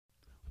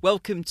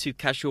Welcome to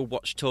Casual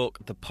Watch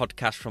Talk, the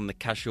podcast from the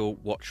Casual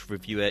Watch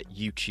Reviewer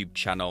YouTube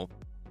channel.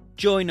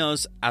 Join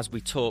us as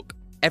we talk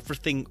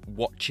everything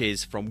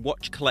watches, from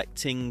watch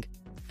collecting,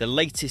 the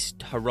latest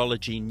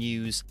horology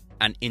news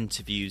and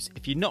interviews.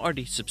 If you're not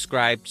already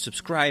subscribed,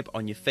 subscribe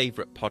on your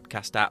favourite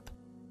podcast app.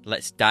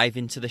 Let's dive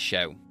into the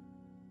show.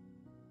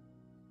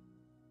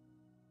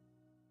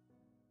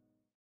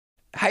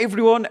 Hi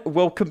everyone,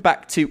 welcome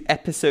back to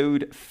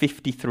episode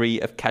 53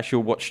 of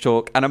Casual Watch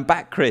Talk. And I'm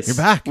back, Chris. You're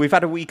back. We've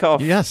had a week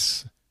off.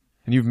 Yes.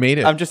 And you've made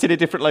it. I'm just in a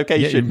different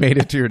location. Yeah, you've made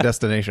it to your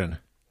destination.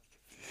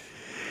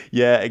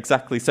 Yeah,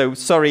 exactly. So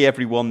sorry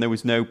everyone, there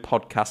was no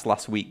podcast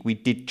last week. We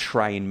did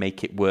try and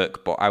make it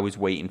work, but I was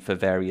waiting for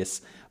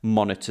various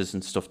monitors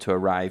and stuff to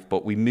arrive.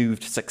 But we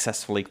moved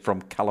successfully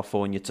from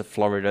California to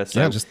Florida. So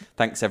yeah,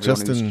 thanks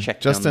everyone who's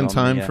checking just in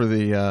time the,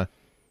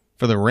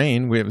 for the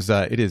rain.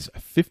 It is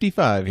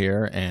 55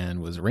 here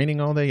and was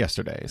raining all day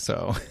yesterday.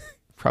 So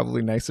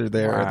probably nicer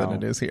there than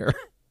it is here.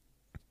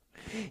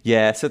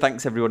 Yeah, so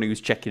thanks everyone who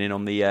was checking in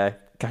on the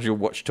Casual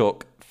Watch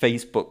Talk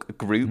Facebook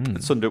group,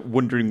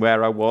 wondering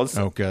where I was.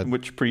 Oh, good.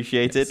 Much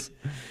apprecited. Yes.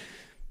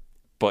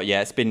 But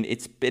yeah,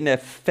 it's been a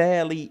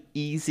fairly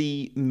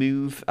easy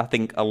move. I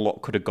think a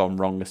lot could have gone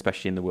wrong,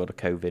 especially in the world of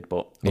COVID.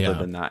 But other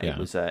than that, it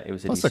was a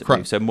decent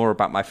move. So more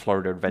about my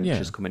Florida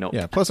adventures coming up.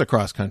 Yeah, plus a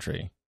cross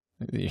country,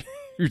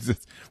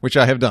 which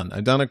I have done.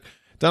 I've done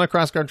a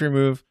cross country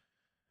move.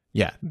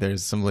 Yeah,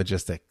 there's some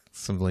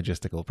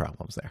logistical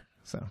problems there.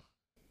 So.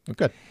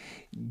 Good.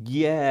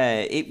 Yeah,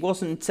 it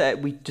wasn't.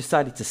 We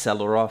decided to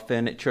sell all our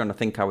furniture, and I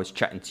think I was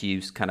chatting to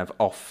you kind of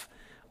off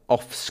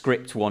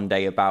script one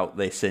day about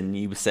this, and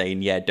you were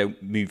saying, "Yeah, don't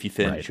move your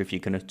furniture if you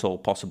can at all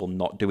possible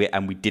not do it,"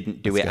 and we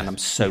didn't do it, and I'm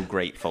so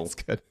grateful. That's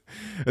good.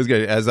 It's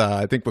good. As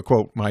I think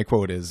my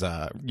quote is,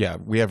 "Yeah,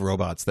 we have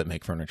robots that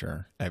make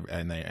furniture,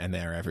 and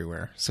they're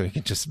everywhere, so you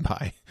can just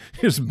buy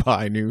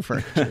new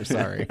furniture."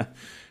 Sorry,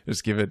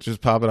 just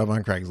pop it up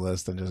on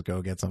Craigslist and just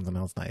go get something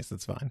else nice.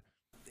 It's fine.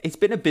 It's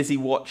been a busy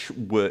watch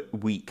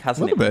week,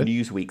 hasn't it?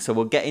 News week, so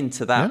we'll get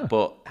into that. Yeah.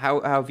 But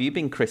how have you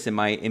been, Chris, in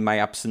my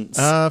absence?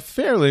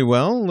 Fairly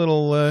well.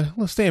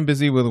 Little staying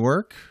busy with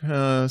work,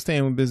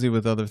 staying busy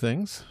with other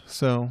things.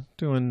 So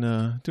doing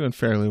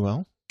fairly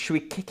well. Should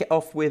we kick it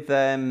off with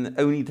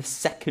only the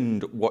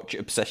second watch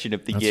obsession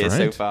of the year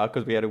so far,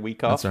 because we had a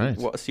week off? That's right.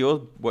 What's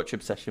your watch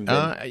obsession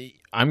been?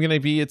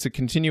 It's a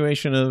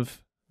continuation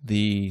of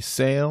the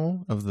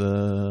sale of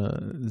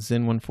the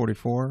Sinn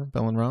 144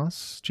 Bell &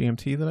 Ross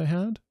GMT that I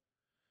had.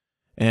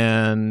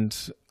 And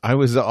I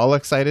was all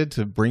excited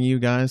to bring you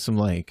guys some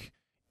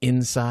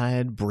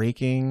inside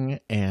breaking,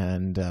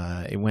 and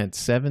it went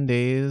 7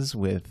 days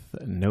with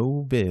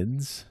no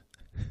bids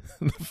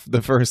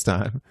the first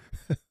time.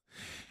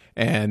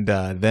 And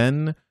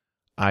then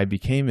I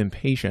became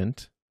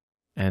impatient.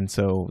 And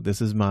so this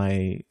is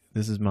my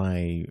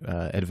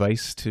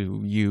advice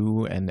to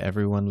you and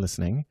everyone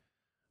listening.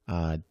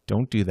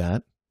 Don't do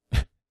that.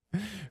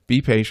 Be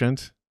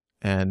patient,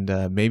 and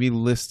maybe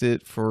list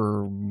it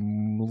for a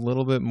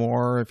little bit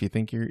more if you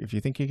think you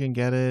can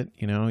get it.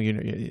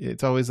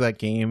 It's always that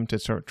game to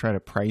try to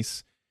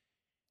price.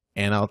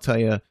 And I'll tell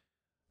you,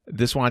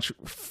 this watch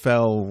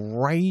fell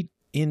right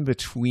in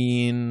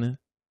between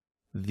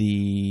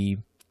the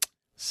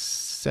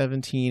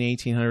 $1,700,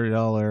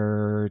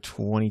 $1,800,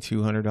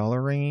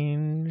 $2,200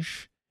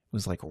 range. It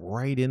was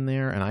right in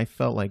there, and I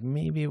felt like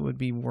maybe it would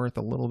be worth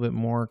a little bit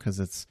more because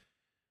it's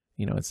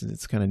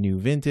kind of new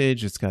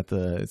vintage. It's got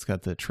the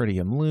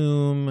tritium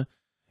lume.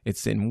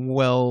 It's in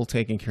well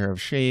taken care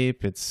of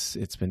shape.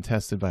 It's been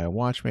tested by a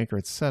watchmaker,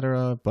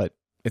 etc. But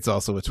it's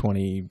also a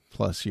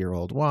 20+ year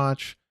old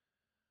watch.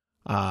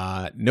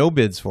 No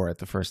bids for it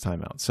the first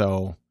time out.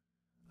 So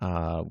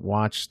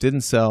watch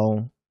didn't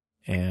sell,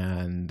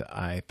 and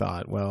I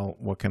thought, well,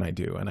 what can I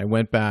do? And I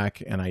went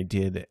back and I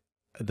did.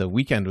 The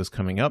weekend was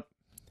coming up.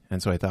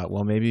 And so I thought,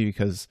 well, maybe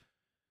because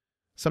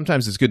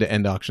sometimes it's good to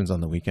end auctions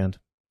on the weekend.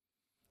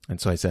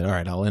 And so I said, all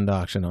right, I'll end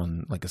auction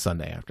on a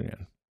Sunday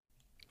afternoon.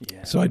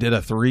 Yeah. So I did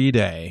a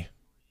 3-day,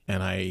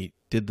 and I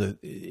did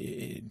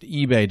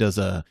eBay does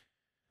the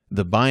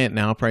buy it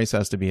now price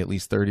has to be at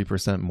least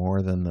 30%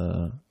 more than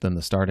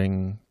the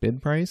starting bid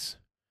price.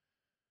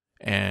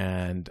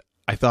 And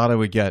I thought I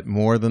would get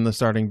more than the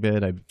starting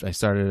bid. I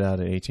started out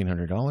at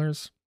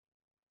 $1,800.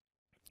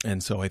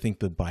 And so I think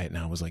the buy it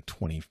now was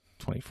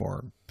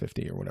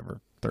 $24.50 or whatever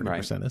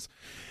 30% is.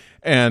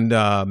 And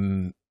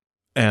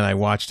I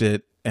watched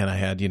it, and I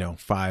had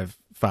 5,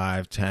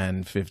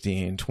 10,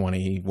 15,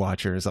 20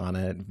 watchers on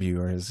it,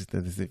 viewers.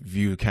 The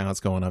view counts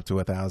going up to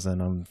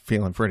 1,000. I'm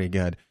feeling pretty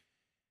good.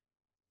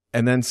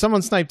 And then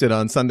someone sniped it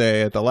on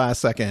Sunday at the last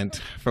second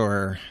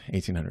for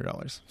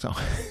 $1,800.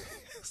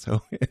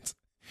 So it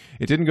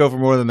didn't go for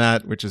more than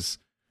that, which is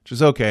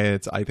okay.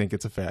 I think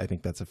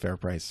that's a fair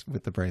price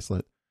with the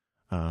bracelet.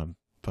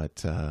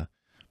 But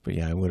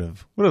yeah, I would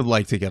have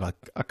liked to get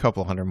a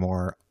couple hundred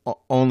more,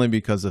 only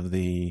because of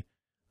the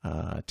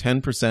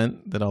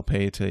 10% that I'll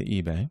pay to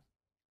eBay,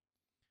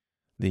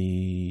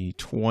 the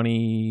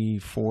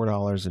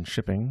 $24 in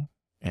shipping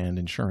and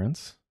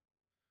insurance,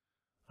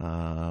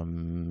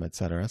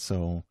 etc.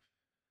 So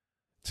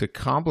to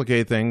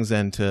complicate things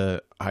and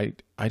to I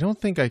don't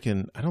think I'll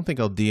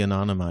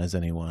de-anonymize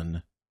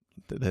anyone.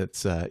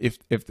 That's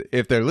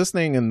if they're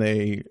listening and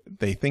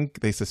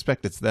they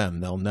suspect it's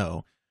them, they'll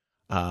know.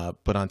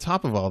 But on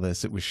top of all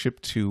this, it was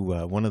shipped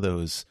to one of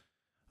those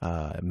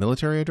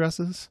military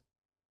addresses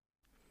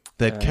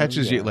that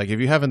catches you. Like if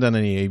you haven't done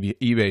any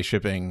eBay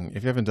shipping,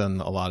 if you haven't done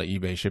a lot of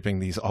eBay shipping,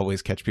 these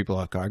always catch people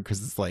off guard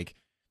because it's like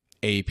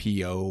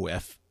APO,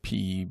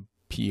 FP,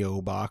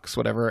 PO box,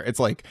 whatever. It's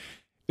like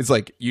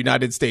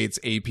United States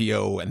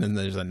APO and then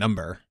there's a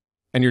number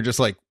and you're just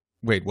like,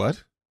 wait,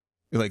 what?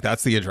 You're like,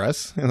 that's the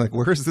address? And like,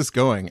 where is this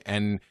going?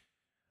 And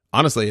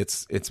honestly,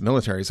 it's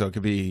military, so it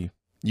could be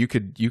you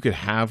could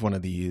have one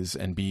of these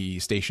and be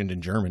stationed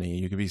in Germany.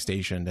 You could be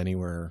stationed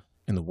anywhere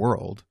in the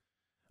world,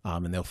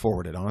 and they'll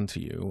forward it on to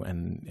you.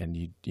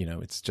 And you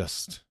know, it's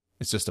just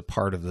a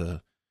part of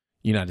the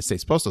United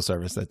States Postal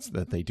Service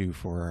that they do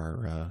for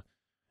our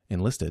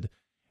enlisted.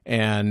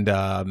 And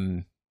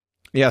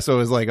yeah, so it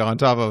was like on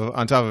top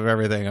of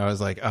everything, I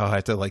was like, oh, I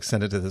have to like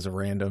send it to this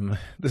random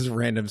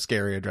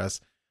scary address.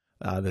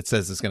 That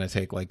says it's going to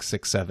take like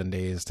 6-7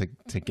 days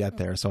to get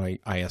there. So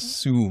I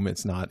assume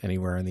it's not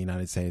anywhere in the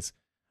United States.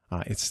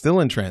 It's still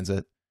in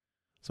transit.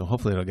 So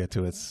hopefully it'll get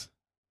to its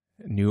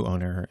new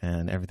owner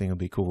and everything will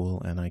be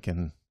cool and I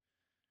can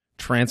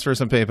transfer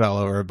some PayPal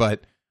over.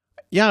 But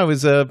yeah, it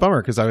was a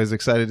bummer because I was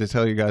excited to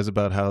tell you guys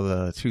about how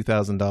the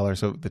 $2,000,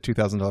 so the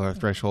 $2,000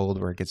 threshold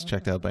where it gets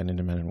checked out by an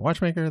independent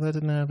watchmaker, that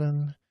didn't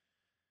happen.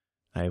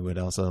 I would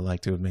also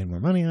like to have made more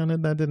money on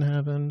it. That didn't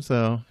happen.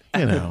 So,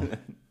 you know.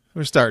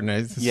 We're starting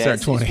to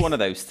start 20. It's one of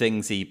those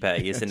things,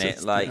 eBay, isn't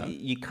it? Like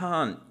you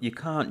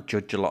can't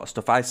judge a lot of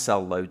stuff. I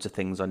sell loads of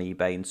things on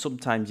eBay, and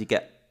sometimes you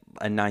get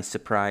a nice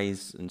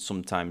surprise, and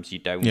sometimes you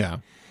don't. Yeah,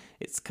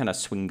 it's kind of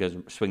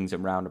swings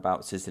and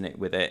roundabouts, isn't it?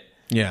 With it.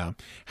 Yeah.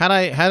 Had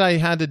I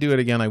had to do it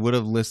again, I would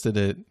have listed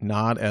it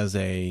not as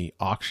a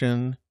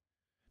auction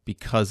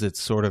because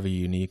it's sort of a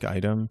unique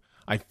item.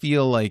 I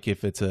feel like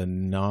if it's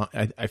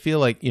I feel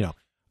like, you know,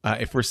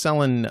 if we're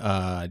selling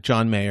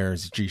John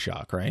Mayer's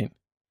G-Shock, right?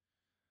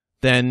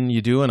 Then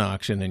you do an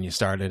auction and you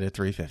start it at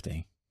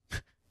 $350.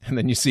 And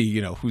then you see,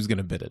 you know, who's going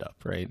to bid it up,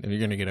 right? And you're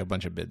going to get a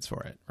bunch of bids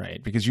for it,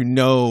 right? Because you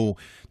know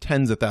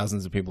tens of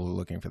thousands of people are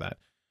looking for that.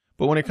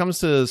 But when it comes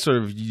to sort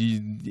of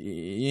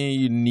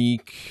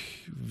unique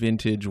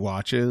vintage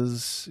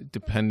watches,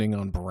 depending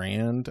on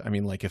brand, I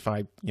mean, like if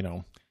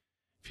you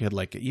had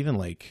like even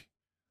like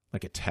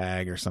a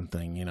tag or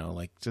something, you know,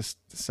 like just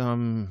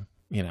some,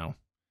 you know,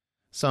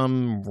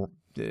 some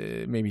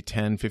maybe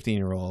 10,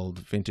 15-year-old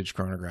vintage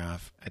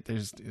chronograph,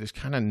 there's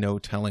kind of no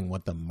telling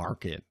what the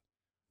market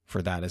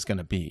for that is going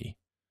to be.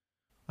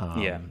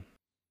 Yeah.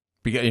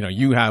 Because, you know,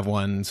 you have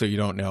one, so you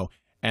don't know.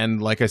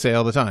 And like I say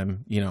all the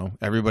time, you know,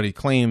 everybody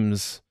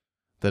claims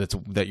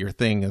that your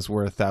thing is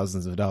worth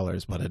thousands of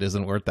dollars, but it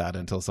isn't worth that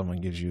until someone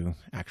gives you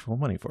actual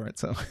money for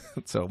it.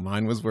 So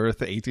mine was worth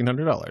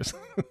 $1,800.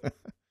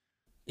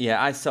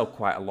 Yeah, I sell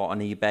quite a lot on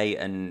eBay,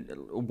 and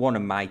one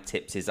of my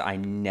tips is I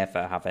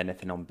never have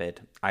anything on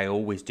bid. I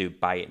always do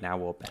buy it now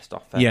or best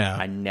offer. Yeah,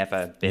 I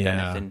never bid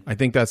anything. I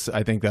think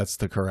that's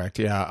the correct.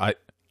 Yeah,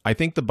 I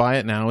think the buy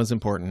it now is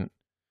important,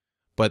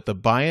 but the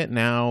buy it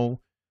now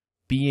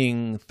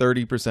being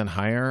 30%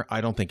 higher, I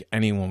don't think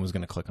anyone was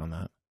going to click on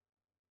that.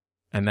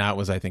 And that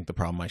was, I think, the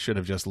problem. I should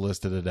have just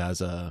listed it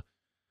as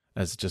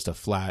just a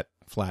flat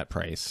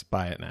price,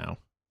 buy it now.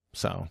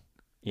 So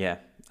yeah,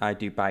 I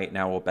do buy it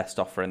now or best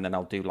offer, and then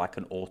I'll do like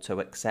an auto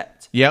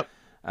accept. Yep.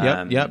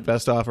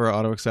 Best offer,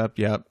 auto accept.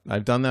 Yep.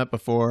 I've done that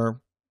before.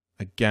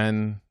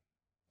 Again,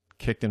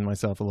 kicked in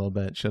myself a little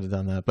bit. Should have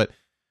done that. But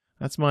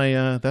that's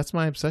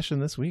my obsession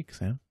this week,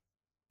 Sam.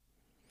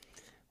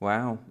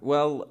 Wow.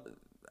 Well,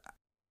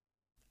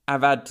 I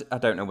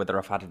don't know whether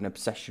I've had an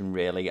obsession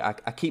really. I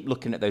keep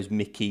looking at those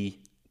Mickey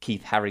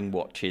Keith Haring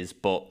watches,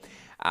 but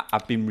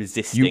I've been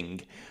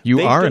resisting.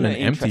 You are in an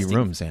empty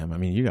room, Sam. I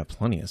mean, you got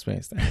plenty of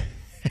space there.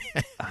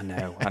 I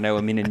know.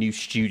 I'm in a new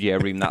studio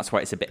room. That's why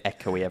it's a bit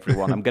echoey,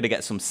 everyone. I'm going to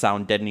get some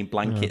sound deadening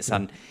blankets. Okay.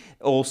 And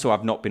also,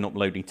 I've not been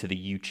uploading to the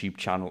YouTube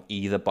channel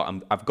either,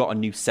 but I've got a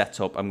new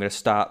setup. I'm going to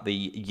start the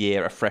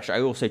year afresh.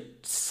 I also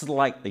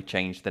slightly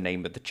changed the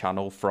name of the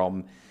channel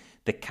from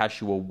the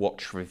Casual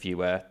Watch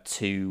Reviewer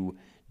to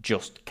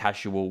just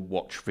Casual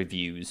Watch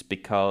Reviews,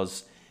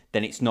 because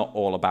then it's not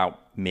all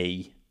about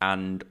me,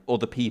 and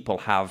other people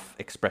have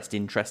expressed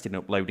interest in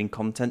uploading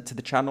content to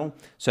the channel.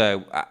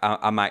 So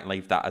I might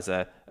leave that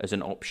as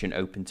an option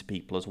open to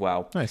people as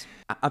well. Nice.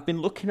 I've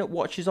been looking at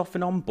watches off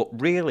and on,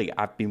 but really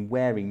I've been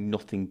wearing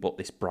nothing but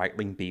this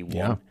Breitling B1.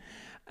 Yeah.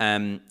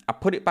 I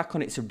put it back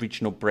on its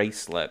original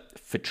bracelet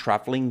for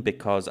traveling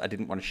because I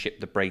didn't want to ship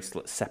the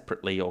bracelet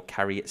separately or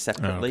carry it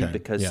separately,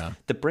 because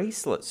the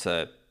bracelets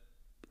are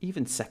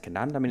even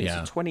secondhand. I mean, it's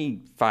a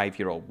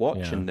 25-year-old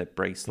watch and the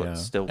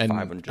bracelet's still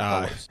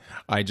 $500.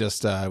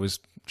 I was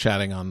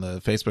chatting on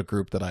the Facebook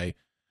group that I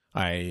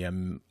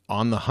am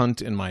on the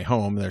hunt in my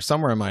home. There's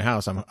somewhere in my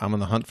house. I'm on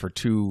the hunt for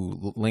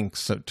two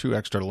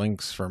extra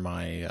links for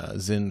my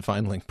Zinn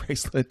Fine Link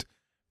bracelet.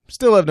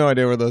 Still have no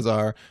idea where those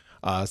are.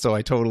 So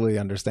I totally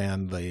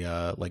understand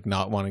the like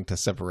not wanting to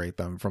separate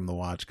them from the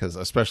watch, because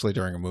especially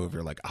during a move,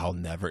 you're like, I'll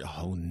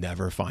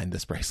never find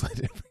this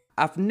bracelet.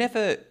 I've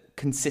never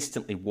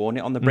consistently worn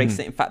it on the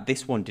bracelet. In fact,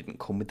 this one didn't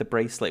come with the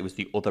bracelet. It was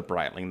the other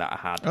Breitling that I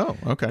had. Oh,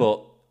 okay.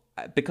 But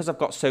because I've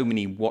got so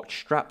many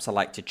watch straps, I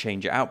like to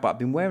change it out. But I've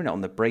been wearing it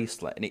on the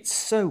bracelet, and it's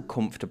so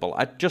comfortable.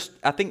 I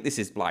think this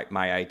is like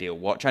my ideal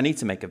watch. I need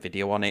to make a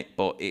video on it,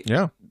 but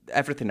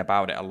everything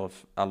about it, I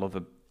love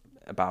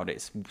about it.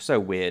 It's so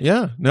weird.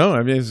 Yeah, no,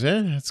 I mean,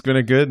 it's been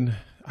a good.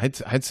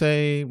 I'd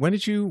say, when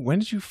did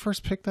you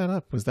first pick that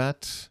up? Was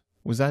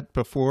that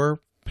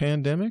before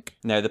pandemic?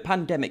 No, the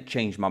pandemic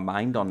changed my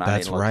mind on that.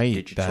 That's right.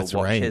 Digital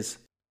watches.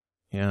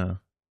 Right.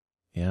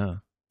 Yeah.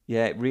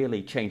 Yeah, it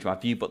really changed my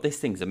view. But this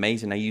thing's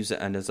amazing. I use it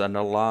as an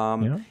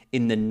alarm. Yeah.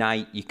 In the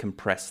night, you can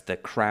press the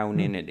crown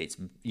in, and it's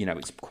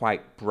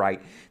quite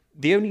bright.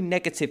 The only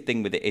negative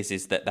thing with it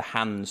is that the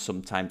hands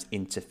sometimes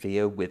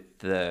interfere with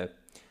the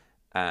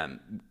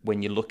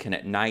when you're looking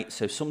at night.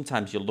 So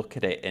sometimes you'll look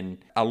at it, and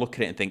I'll look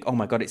at it and think, oh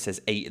my God, it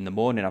says 8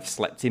 a.m, I've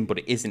slept in, but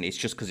it isn't. It's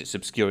just because it's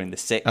obscuring the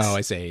 6. Oh,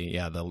 I see.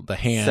 Yeah, the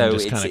hand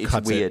just kind of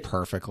cuts it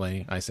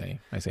perfectly. I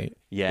see.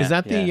 Yeah. Is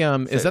that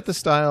is that the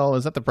style?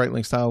 Is that the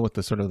Breitling style with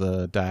the sort of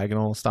the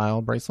diagonal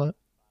style bracelet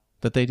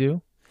that they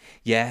do?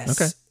 Yes.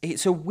 Okay.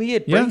 It's a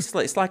weird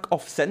bracelet. It's like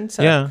off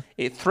center. Yeah.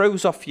 It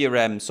throws off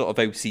your sort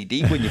of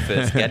OCD when you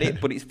first get it,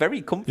 but it's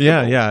very comfortable.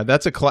 Yeah.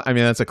 That's a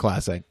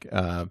classic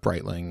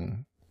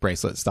Breitling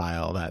bracelet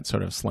style, that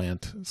sort of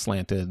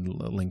slanted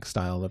link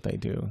style that they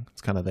do.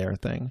 It's kind of their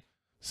thing.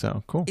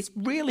 So cool. It's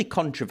really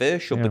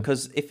controversial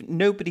because if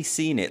nobody's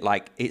seen it,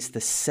 like, it's the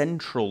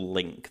central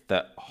link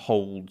that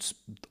holds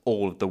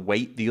all of the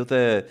weight. The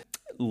other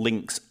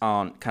links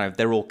aren't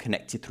they're all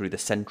connected through the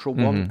central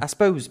one. I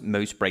suppose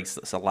most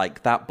bracelets are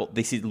like that, but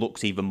this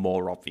looks even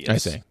more obvious. I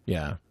see.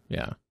 Yeah.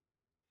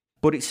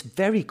 But it's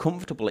very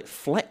comfortable. It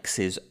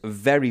flexes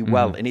very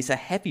well, and it's a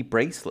heavy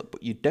bracelet,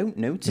 but you don't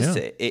notice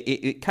it.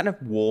 It kind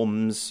of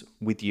warms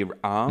with your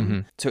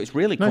arm, so it's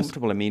really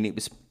comfortable. I mean, it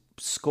was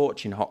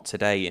scorching hot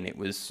today, and it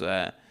was,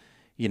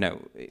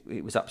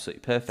 it was absolutely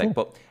perfect.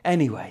 Cool. But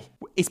anyway,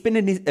 it's been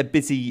a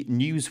busy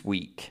news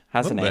week,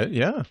 hasn't it?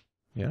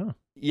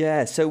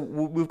 Yeah. So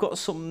we've got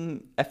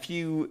a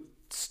few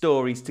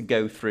stories to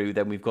go through.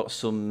 Then we've got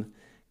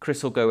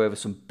Chris will go over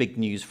some big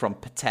news from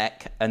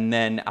Patek, and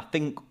then I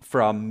think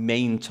for our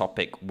main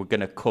topic, we're going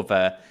to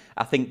cover,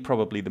 I think,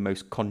 probably the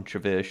most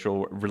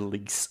controversial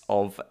release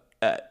of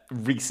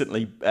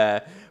recently.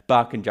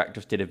 Bark and Jack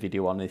just did a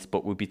video on this,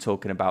 but we'll be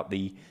talking about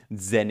the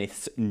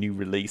Zenith's new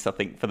release, I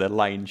think, for the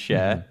lion's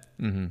share.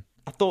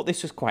 I thought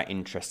this was quite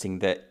interesting,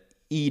 that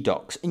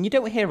Edox, and you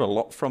don't hear a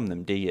lot from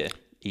them, do you?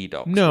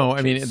 Edox. No,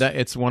 watches. I mean,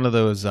 it's one of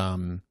those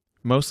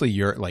mostly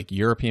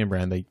European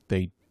brand.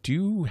 They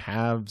do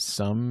have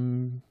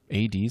some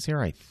ADs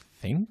here. I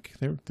think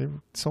they're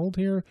sold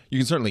here. You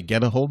can certainly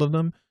get a hold of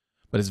them,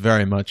 but it's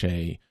very much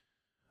a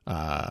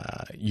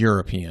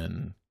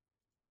European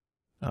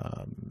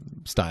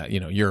style,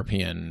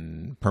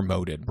 European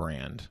promoted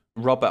brand.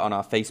 Robert on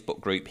our Facebook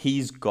group,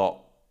 he's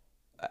got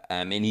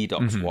an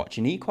Edox watch,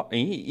 and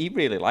he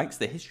really likes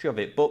the history of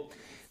it. But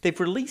they've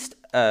released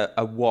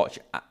a watch.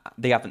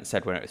 They haven't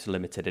said when it's a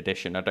limited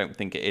edition. I don't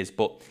think it is,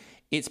 but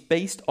it's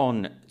based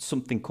on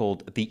something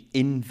called the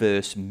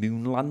inverse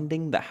moon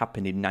landing that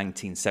happened in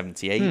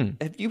 1978.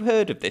 Have you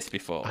heard of this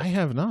before? I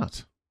have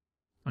not.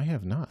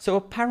 So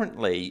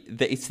apparently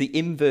it's the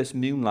inverse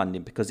moon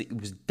landing because it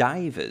was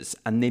divers,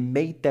 and they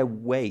made their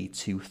way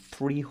to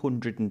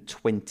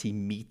 320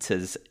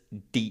 meters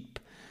deep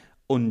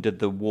under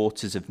the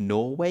waters of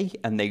Norway,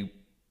 and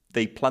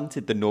they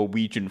planted the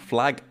Norwegian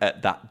flag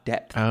at that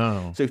depth.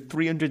 Oh. So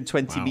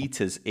 320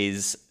 meters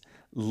is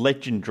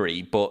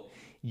legendary, but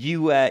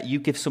you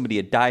give somebody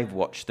a dive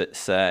watch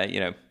that's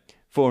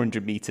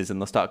 400 meters,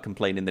 and they'll start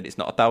complaining that it's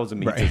not 1,000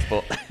 meters. Right.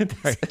 But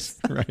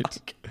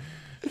right.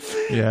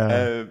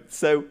 Yeah.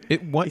 So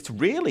it's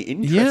really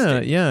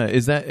interesting. Yeah.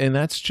 Is that, and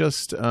that's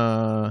just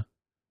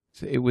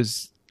it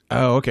was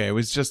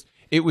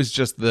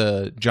just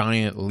the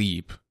giant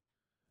leap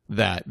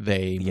that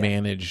they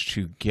managed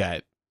to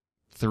get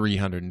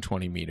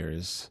 320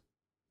 meters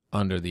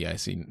under the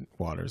icy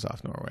waters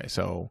off Norway.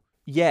 So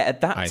yeah, at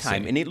that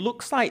time, and it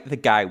looks like the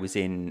guy was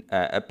in,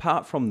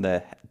 apart from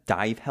the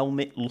dive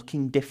helmet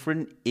looking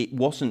different, it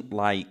wasn't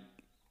like,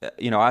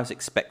 I was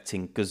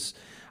expecting, because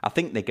I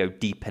think they go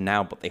deeper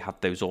now, but they have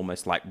those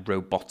almost like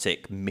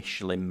robotic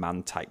Michelin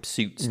man type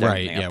suits, don't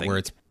they?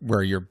 Yeah,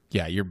 where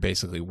you're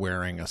basically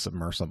wearing a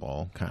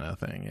submersible kind of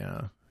thing.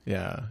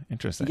 Yeah,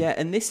 interesting. Yeah,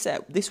 and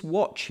this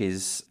watch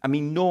is, I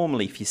mean,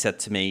 normally if you said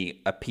to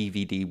me a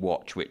PVD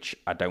watch, which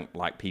I don't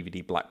like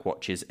PVD black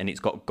watches, and it's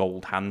got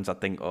gold hands, I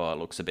think,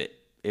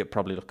 it'd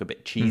probably look a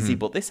bit cheesy,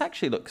 but this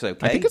actually looks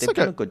okay. I think it's a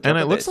good job, and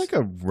it looks like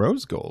a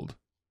rose gold.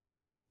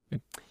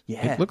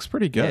 It looks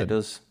pretty good. Yeah, it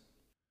does.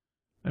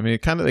 I mean,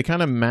 they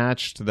kind of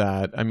matched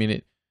that. I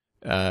mean,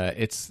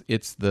 it's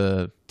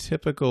the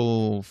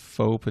typical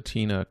faux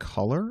patina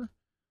color,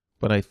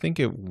 but I think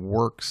it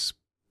works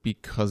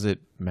because it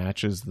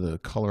matches the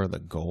color of the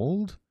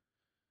gold.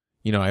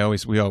 we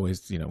always,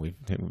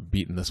 we've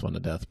beaten this one to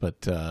death,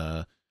 but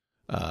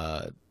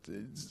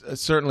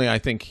certainly I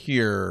think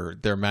here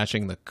they're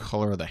matching the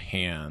color of the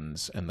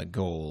hands and the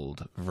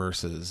gold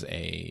versus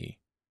this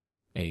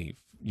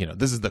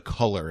is the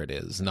color it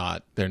is,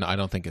 not I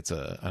don't think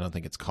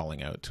it's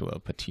calling out to a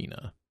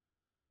patina.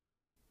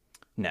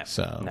 No,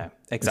 so no,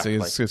 exactly.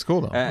 It's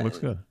cool though. It looks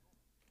good.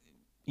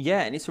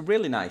 Yeah, and it's a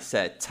really nice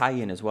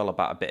tie-in as well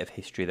about a bit of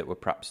history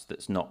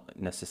that's not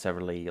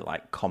necessarily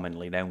like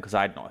commonly known, because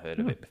I'd not heard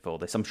of it before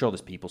this. I'm sure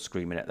there's people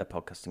screaming at their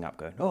podcasting app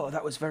going, "Oh,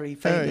 that was very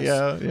famous."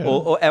 Yeah.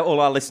 Or all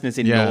our listeners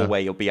in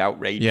Norway will be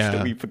outraged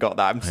that we forgot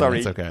that. I'm sorry.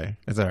 It's okay.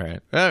 It's all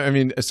right. I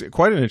mean, it's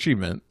quite an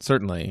achievement,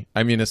 certainly.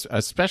 I mean,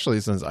 especially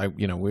since it was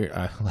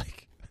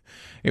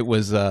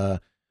I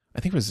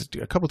think it was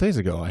a couple days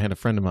ago. I had a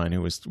friend of mine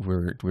who we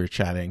were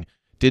chatting,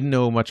 didn't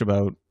know much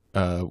about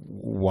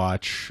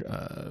watch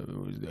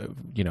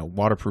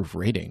waterproof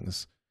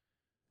ratings,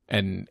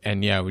 and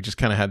yeah, we just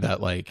kind of had that,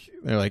 like,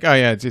 they're like, oh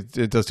yeah,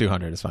 it does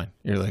 200, it's fine.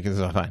 You're like, it's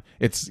not fine.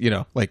 It's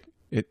like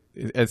it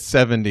at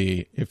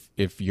 70,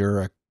 if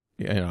you're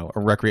a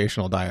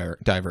recreational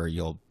diver,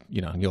 you'll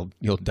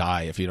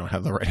die if you don't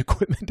have the right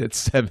equipment at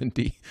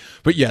 70.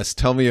 But yes,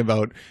 tell me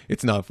about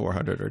it's not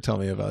 400, or tell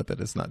me about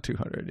that it's not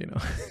 200.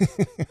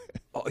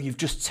 Oh, you've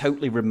just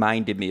totally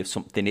reminded me of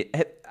something.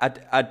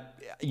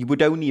 You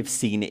would only have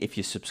seen it if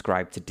you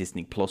subscribed to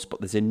Disney Plus,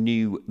 but there's a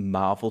new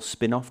Marvel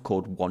spin-off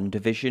called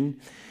WandaVision,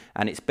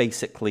 and it's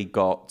basically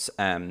got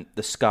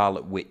the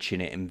Scarlet Witch in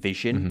it and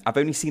Vision. Mm-hmm. I've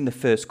only seen the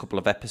first couple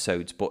of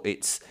episodes, but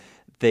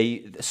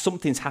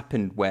something's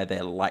happened where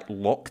they're like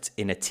locked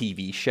in a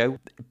TV show,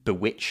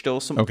 Bewitched or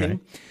something.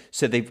 Okay.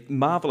 So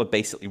Marvel have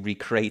basically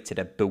recreated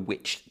a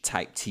Bewitched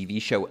type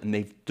TV show, and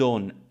they've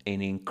done an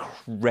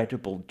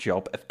incredible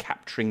job of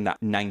capturing that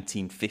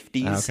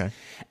 1950s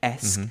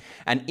esque. Mm-hmm.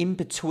 And in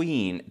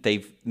between,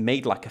 they've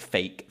made like a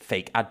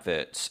fake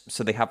adverts.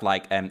 So they have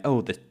like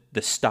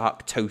the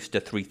Stark Toaster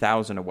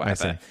 3000 or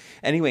whatever.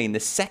 Anyway, in the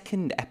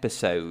second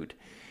episode,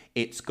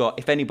 it's got,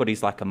 if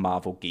anybody's like a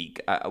Marvel geek,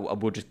 I'll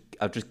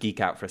just geek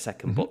out for a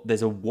second, but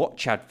there's a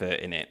watch advert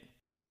in it,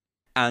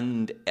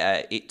 and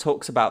it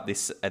talks about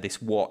this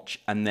watch,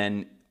 and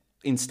then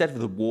instead of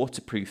the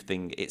waterproof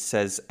thing, it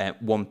says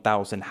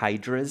 1,000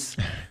 Hydras,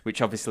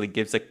 which obviously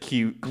gives a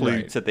cute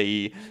clue to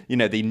the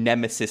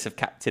nemesis of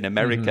Captain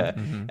America.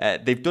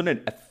 They've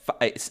done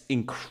it's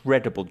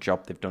incredible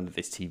job they've done with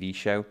this TV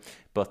show.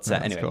 But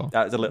anyway, cool.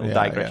 That was a little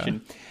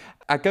digression. Yeah.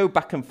 I go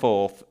back and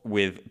forth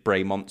with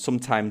Braemont.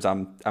 Sometimes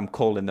I'm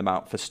calling them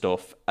out for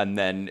stuff, and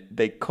then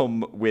they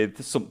come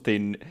with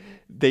something.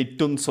 They've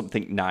done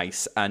something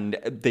nice, and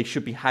they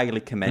should be highly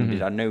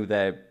commended. I know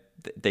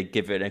they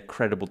give an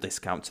incredible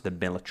discount to the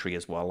military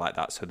as well, like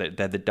that. So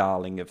they're the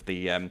darling of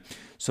the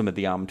some of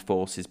the armed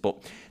forces.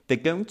 But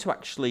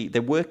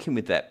they're working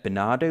with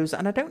Barnardo's,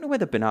 and I don't know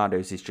whether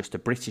Barnardo's is just a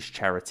British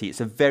charity.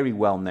 It's a very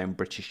well-known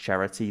British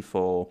charity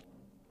for.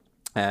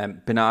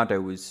 Bernardo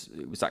was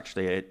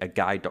actually a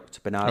guy, Dr.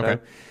 Bernardo,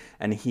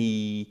 and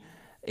the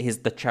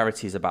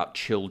charity is about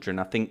children.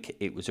 I think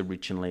it was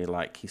originally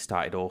like he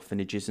started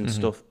orphanages and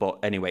stuff, but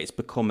anyway, it's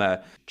become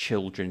a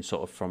children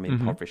sort of from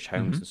impoverished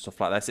homes and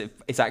stuff like that.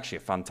 It's actually a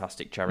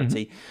fantastic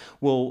charity.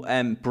 Well,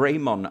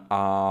 Braemont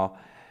are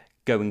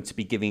going to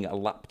be giving a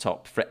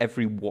laptop for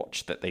every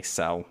watch that they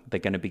sell. They're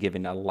going to be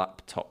giving a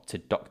laptop to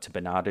Dr.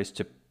 Bernardo's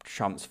to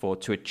transfer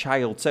to a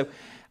child. So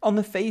on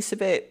the face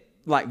of it,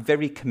 like,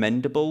 very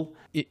commendable.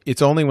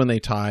 It's only when they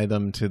tie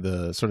them to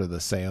the sort of the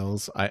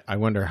sales. I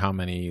wonder how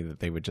many that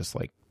they would just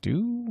like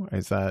do.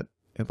 Is that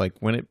like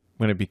when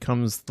it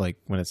becomes like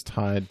when it's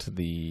tied to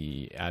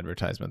the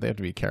advertisement, they have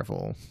to be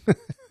careful.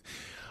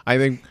 I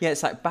think. Yeah,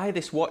 it's like, buy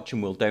this watch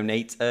and we'll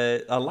donate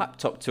a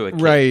laptop to a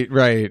kid.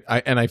 Right.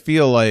 I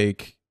feel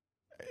like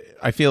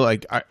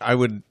I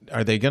would.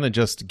 Are they going to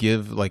just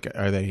give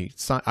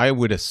I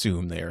would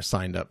assume they are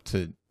signed up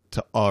to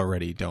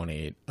already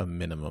donate a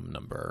minimum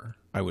number.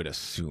 I would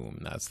assume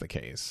that's the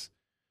case.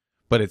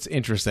 But it's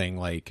interesting,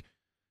 like,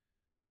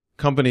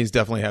 companies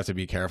definitely have to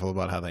be careful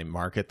about how they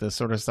market this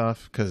sort of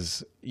stuff,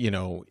 because,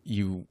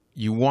 you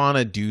want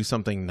to do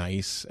something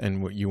nice,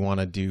 and you want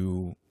to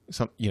do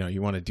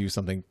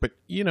something, but,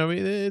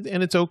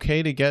 and it's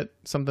okay to get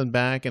something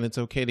back, and it's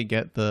okay to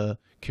get the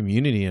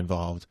community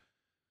involved.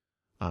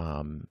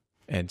 And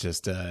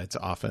just, it's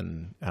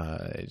often,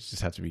 you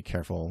just have to be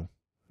careful.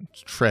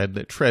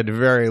 Tread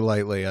very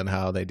lightly on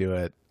how they do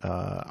it.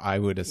 I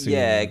would assume.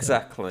 Yeah,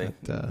 exactly.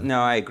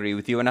 No, I agree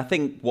with you. And I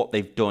think what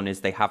they've done is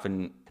they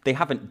haven't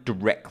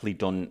directly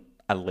done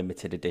a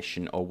limited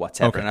edition or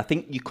whatever. And I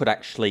think you could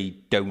actually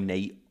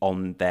donate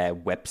on their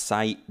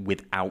website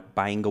without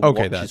buying a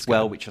watch as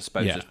well, which I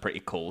suppose is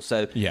pretty cool.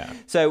 So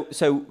so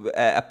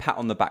a pat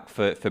on the back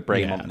for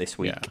Braemont this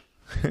week. Yeah.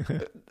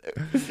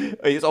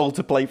 It's all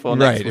to play for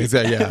next week.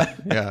 Exactly.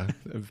 Yeah.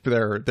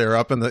 They're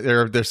up in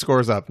their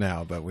score's up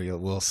now, but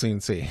we'll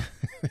soon see.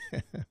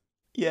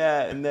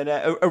 Yeah, and then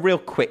a real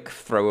quick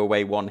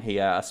throwaway one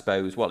here, I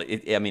suppose. Well,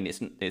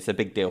 it's a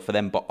big deal for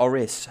them, but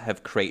Oris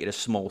have created a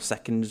small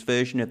seconds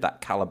version of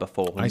that Caliber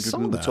 400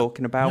 we were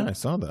talking about. Yeah, I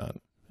saw that.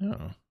 Yeah.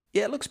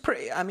 Yeah, it looks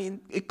pretty. I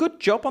mean, a good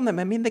job on them.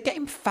 I mean, they're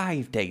getting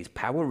 5 days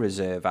power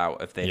reserve out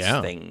of this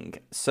thing.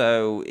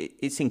 So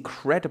it's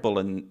incredible.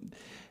 And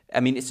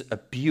I mean, it's a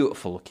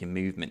beautiful looking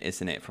movement,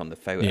 isn't it, from the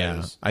photos?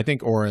 Yeah, I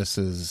think Oris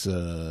is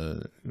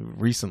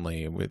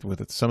recently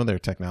with some of their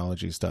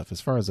technology stuff,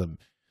 as far as an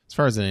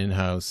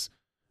in-house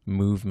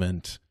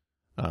movement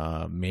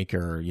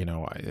maker, you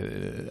know,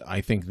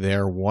 I think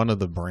they're one of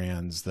the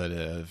brands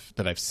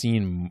that I've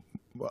seen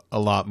a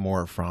lot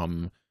more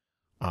from.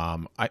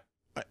 I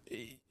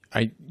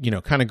you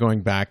know, kind of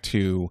going back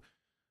to,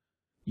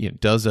 you know,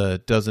 does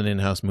an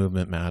in-house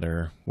movement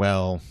matter?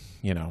 Well,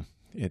 you know,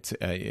 it's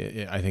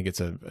I think it's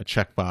a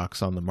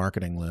checkbox on the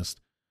marketing list.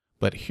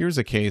 But here's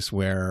a case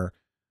where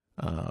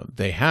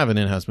they have an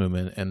in-house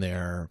movement and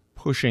they're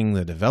pushing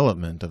the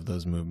development of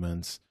those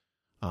movements.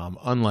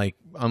 Unlike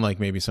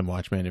maybe some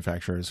watch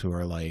manufacturers who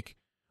are like,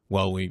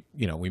 well, we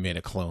made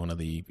a clone of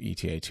the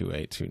ETA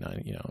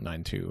 2829,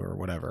 92 or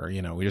whatever.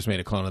 You know, we just made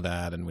a clone of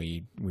that and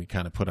we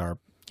kind of put our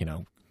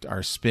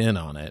spin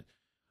on it.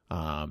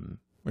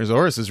 Whereas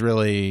Oris is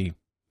really,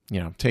 you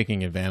know,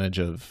 taking advantage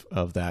of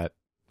that,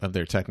 of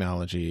their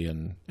technology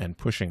and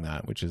pushing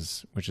that, which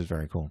is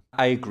very cool.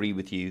 I agree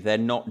with you. They're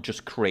not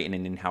just creating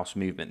an in-house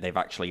movement; they've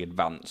actually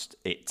advanced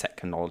it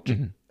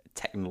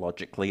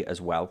technologically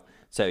as well.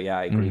 So yeah,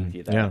 I agree with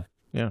you there.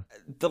 Yeah.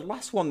 The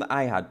last one that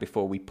I had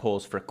before we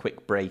pause for a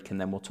quick break, and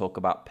then we'll talk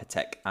about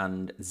Patek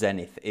and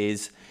Zenith,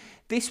 is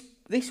this.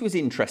 This was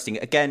interesting.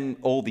 Again,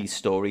 all these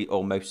stories,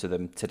 or most of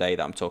them today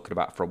that I'm talking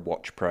about from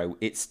Watch Pro,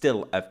 it's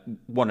still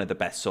one of the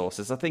best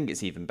sources. I think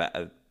it's even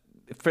better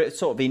for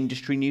sort of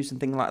industry news and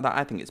things like that.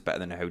 I think it's better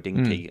than a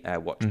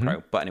Hodinkee Watch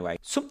Pro. But anyway,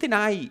 something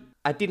I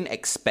didn't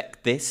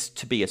expect this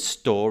to be a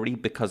story,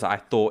 because I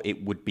thought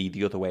it would be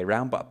the other way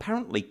around. But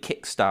apparently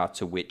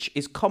Kickstarter, which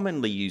is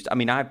commonly used. I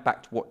mean, I've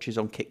backed watches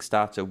on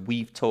Kickstarter.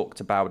 We've talked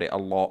about it a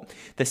lot.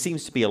 There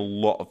seems to be a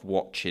lot of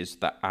watches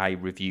that I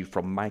review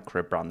from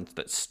micro brands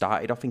that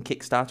started off in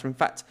Kickstarter. In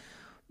fact,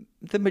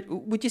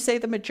 would you say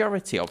the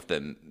majority of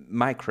them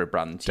micro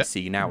brands you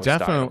see now?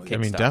 Definitely. I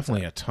mean,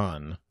 definitely a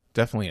ton.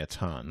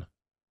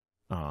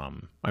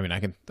 I mean, I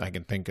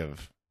can think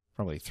of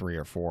probably 3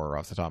 or 4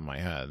 off the top of my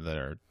head that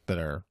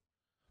are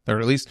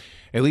at least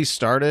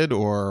started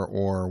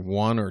or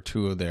 1 or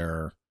 2 of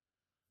their,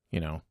 you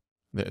know,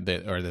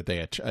 that they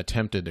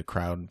attempted to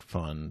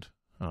crowdfund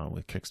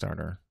with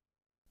Kickstarter.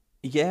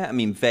 Yeah, I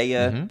mean,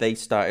 Veya, they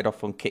started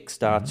off on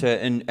Kickstarter,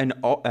 and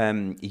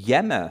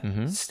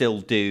Yema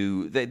still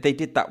do. They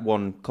did that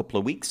one a couple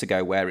of weeks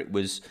ago where it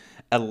was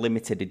a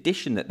limited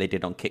edition that they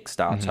did on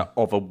Kickstarter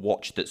of a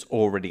watch that's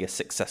already a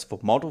successful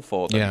model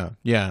for them.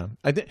 Yeah.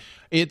 I think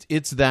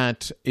it's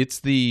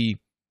the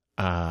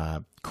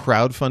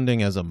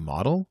crowdfunding as a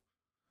model.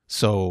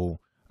 So,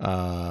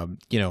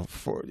 you know,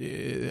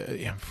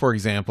 for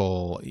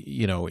example,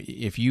 you know,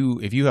 if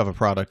you have a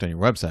product on your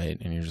website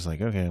and you're just like,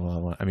 okay,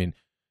 well, I mean,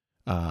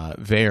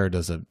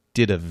 Veyer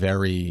did a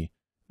very,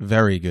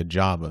 very good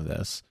job of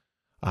this.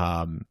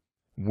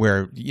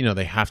 Where, you know,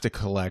 they have to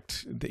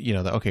collect, you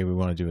know, okay, we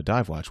want to do a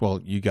dive watch.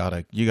 Well, you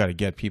gotta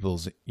get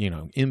people's, you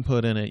know,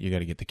 input in it. You got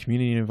to get the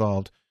community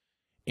involved,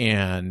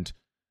 and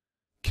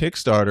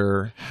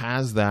Kickstarter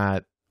has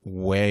that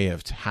way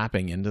of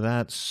tapping into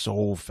that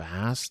so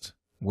fast,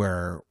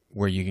 where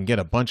you can get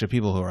a bunch of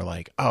people who are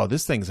like, oh,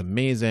 this thing's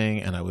amazing,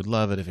 and I would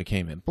love it if it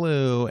came in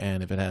blue,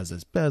 and if it has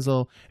this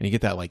bezel, and you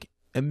get that like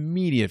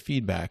immediate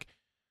feedback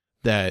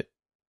that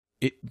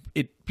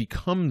it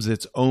becomes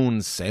its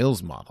own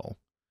sales model.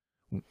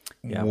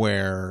 Yeah.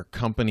 Where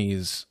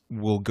companies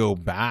will go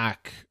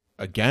back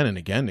again and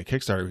again to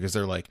Kickstarter because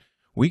they're like,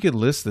 we could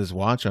list this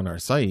watch on our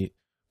site,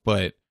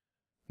 but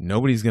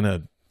nobody's going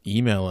to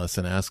email us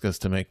and ask us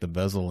to make the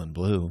bezel in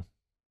blue,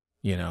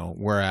 you know,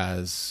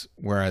 whereas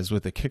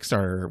with the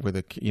Kickstarter, with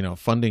a, you know,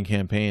 funding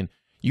campaign,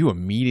 you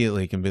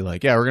immediately can be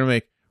like, yeah, we're going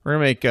to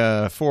make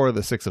 4 of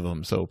the 6 of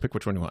them. So pick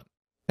which one you want.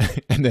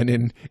 And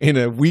then in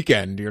a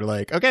weekend, you're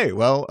like, okay,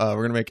 well, we're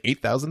going to make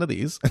 8,000 of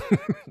these.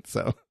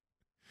 So.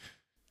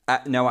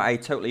 No, I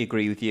totally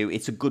agree with you.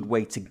 It's a good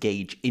way to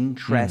gauge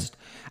interest.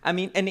 I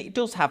mean, and it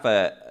does have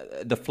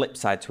the flip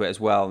side to it as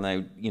well.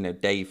 Now, you know,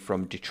 Dave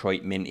from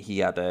Detroit Mint, he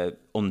had a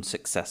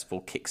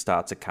unsuccessful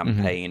Kickstarter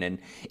campaign, and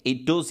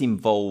it does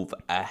involve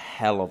a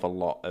hell of a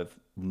lot of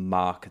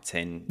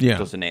marketing,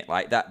 doesn't it?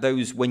 Like that,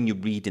 those, when you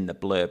read in the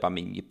blurb, I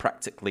mean, you're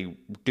practically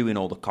doing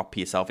all the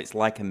copy yourself. It's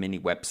like a mini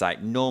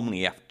website. Normally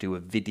you have to do a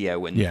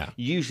video, and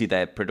usually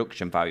their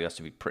production value has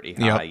to be pretty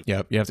high.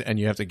 Yep.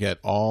 You have to get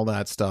all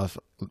that stuff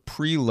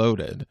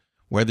preloaded,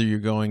 whether you're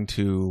going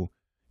to,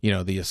 you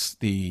know,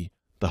 the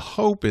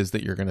hope is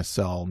that you're going to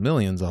sell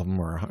millions of them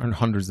or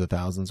hundreds of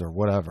thousands or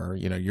whatever.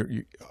 You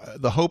know,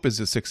 the hope is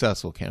a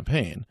successful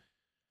campaign,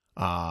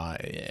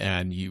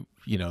 and you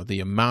know, the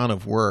amount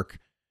of work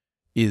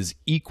is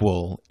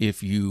equal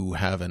if you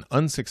have an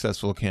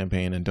unsuccessful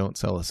campaign and don't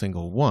sell a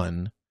single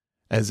one,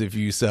 as if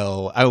you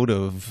sell out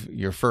of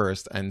your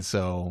first. And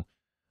so,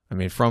 I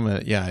mean, from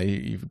it, you're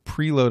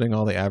preloading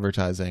all the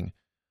advertising.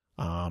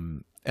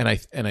 And I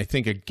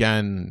think,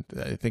 again,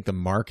 I think the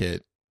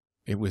market,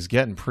 it was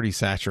getting pretty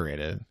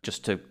saturated.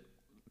 Just to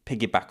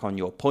piggyback on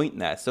your point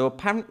there. So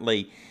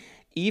apparently,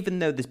 even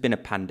though there's been a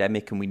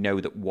pandemic and we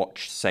know that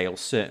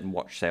certain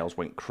watch sales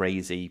went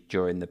crazy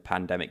during the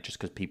pandemic just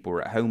because people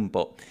were at home,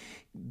 but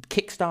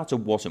Kickstarter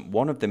wasn't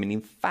one of them. And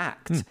in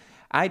fact,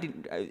 I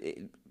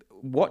didn't.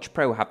 Watch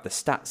Pro have the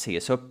stats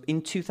here. So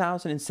in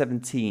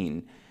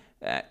 2017,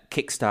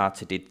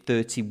 Kickstarter did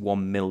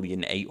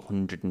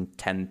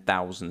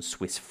 31,810,000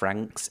 Swiss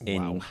francs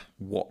in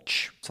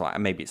watch. So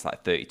maybe it's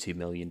like $32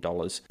 million.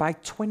 By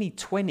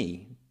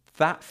 2020,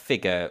 that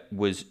figure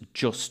was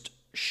just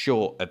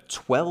short of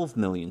 12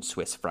 million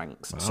Swiss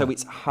francs. Wow. So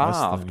it's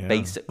halved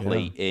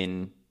basically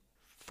in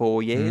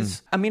 4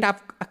 years. I mean, I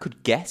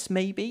could guess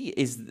maybe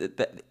is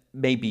that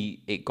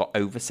maybe it got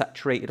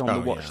oversaturated on the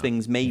watch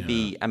things.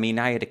 Maybe, I mean,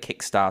 I had a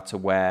Kickstarter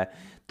where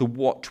the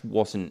watch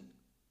wasn't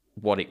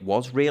what it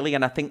was really.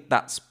 And I think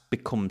that's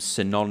become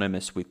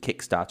synonymous with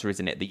Kickstarter,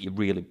 isn't it? That you're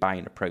really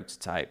buying a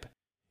prototype.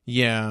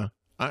 Yeah.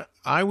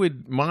 I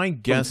would, my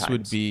guess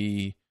would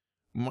be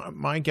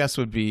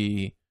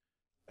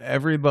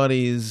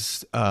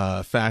everybody's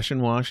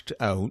fashion washed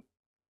out.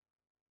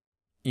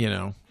 You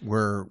know,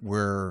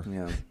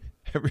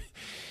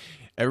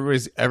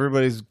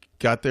 everybody's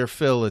got their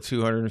fill of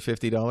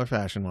 $250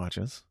 fashion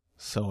watches.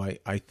 So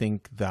I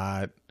think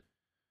that,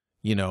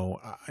 you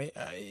know,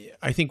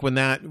 I think when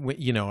that,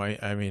 you know,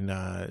 I mean,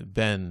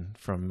 Ben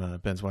from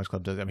Ben's Watch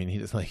Club does, I mean, he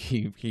just like,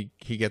 he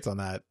gets on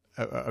that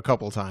a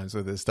couple of times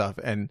with his stuff,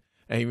 and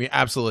he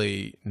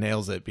absolutely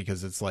nails it,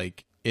 because it's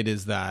like, it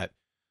is that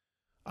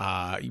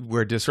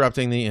we're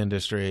disrupting the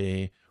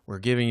industry. We're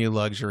giving you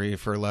luxury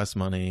for less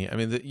money. I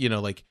mean, you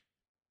know, like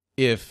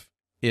if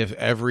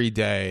every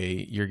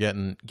day you're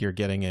getting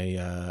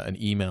an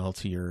email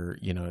to your,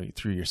 you know,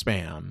 through your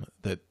spam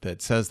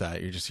that says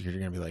that, you're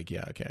gonna be like,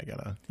 yeah, okay, I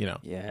gotta, you know.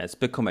 Yeah, it's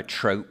become a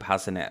trope,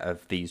 hasn't it,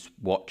 of these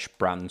watch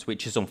brands,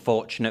 which is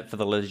unfortunate for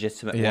the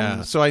legitimate ones.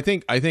 Yeah, so I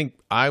think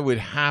I would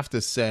have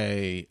to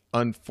say,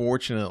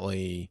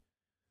 unfortunately,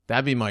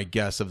 that'd be my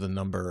guess of the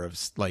number of,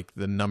 like,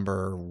 the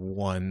number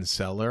one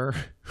seller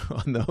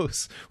on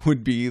those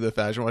would be the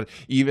fashion watch.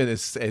 Even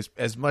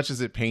as much as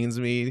it pains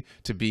me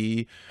to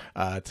be,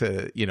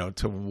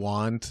 to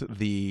want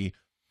the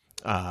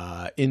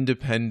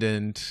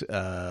independent,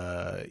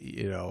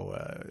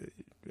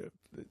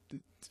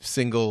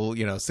 single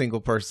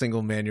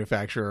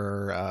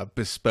manufacturer,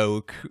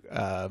 bespoke,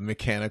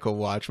 mechanical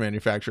watch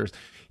manufacturers,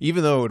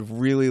 even though I would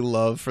really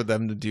love for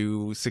them to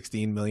do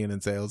 16 million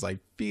in sales, I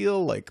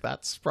feel like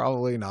that's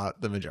probably not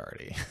the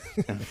majority.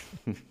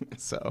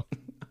 So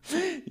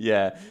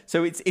yeah,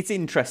 so it's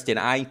interesting.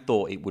 I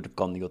thought it would have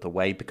gone the other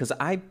way, because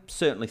I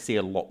certainly see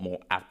a lot more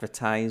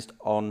advertised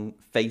on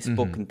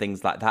Facebook and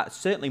things like that,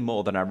 certainly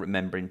more than I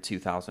remember in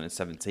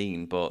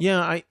 2017. But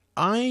yeah,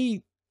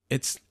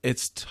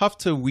 it's tough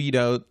to weed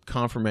out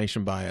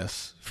confirmation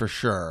bias for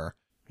sure.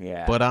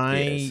 Yeah, but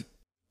I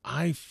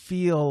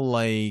feel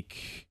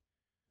like,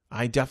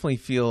 I definitely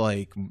feel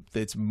like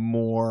it's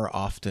more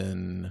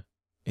often,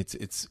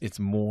 it's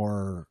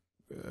more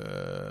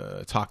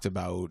talked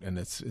about, and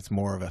it's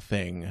more of a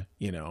thing,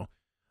 you know.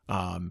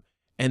 And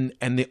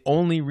the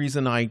only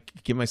reason I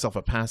give myself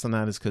a pass on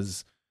that is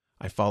because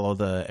I follow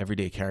the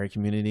everyday carry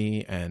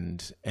community,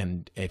 and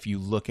if you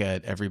look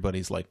at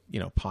everybody's, like, you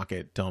know,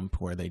 pocket dump,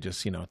 where they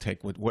just, you know, take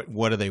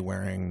what are they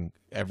wearing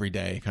every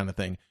day kind of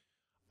thing,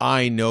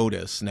 I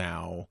notice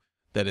now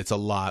that it's a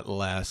lot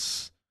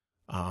less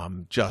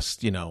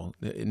just, you know,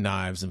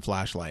 knives and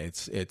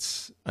flashlights.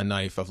 It's a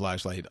knife, a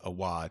flashlight, a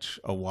watch,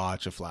 a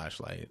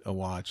flashlight, a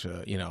watch,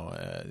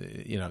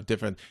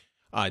 different,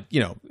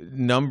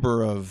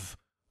 number of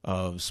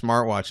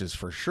smartwatches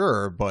for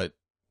sure, but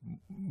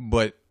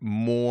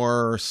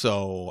more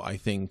so, I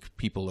think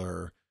people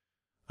are,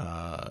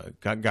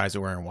 guys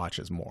are wearing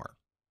watches more,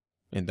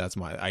 and that's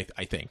I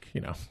think, you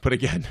know, but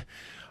again,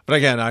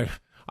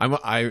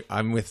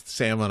 I'm with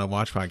Sam on a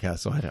watch podcast,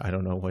 so I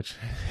don't know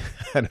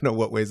I don't know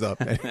what weighs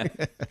up.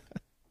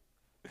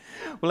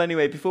 Well,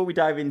 anyway, before we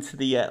dive into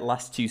the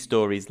last two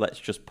stories, let's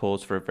just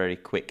pause for a very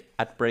quick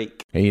ad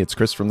break. Hey, it's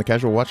Chris from the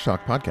Casual Watch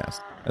Talk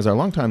podcast. As our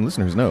longtime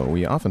listeners know,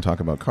 we often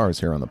talk about cars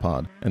here on the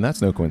pod, and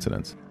that's no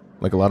coincidence.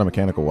 Like a lot of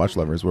mechanical watch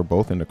lovers, we're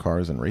both into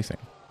cars and racing.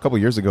 A couple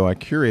years ago, I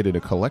curated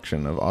a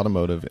collection of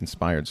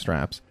automotive-inspired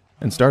straps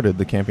and started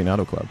the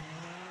Campionato Club.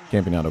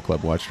 Campionato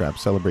Club watch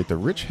straps celebrate the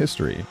rich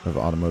history of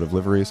automotive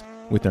liveries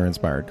with their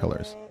inspired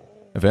colors.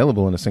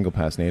 Available in a single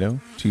pass NATO,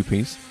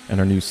 two-piece, and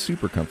our new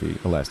super comfy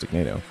elastic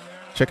NATO.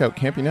 Check out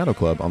Campionato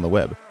Club on the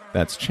web.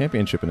 That's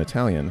championship in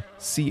Italian,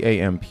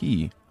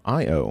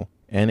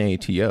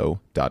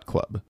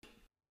 CAMPIONATO.club.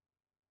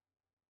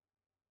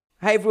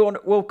 Hi everyone,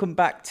 welcome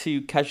back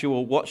to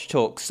Casual Watch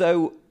Talk.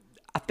 So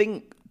I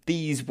think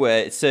these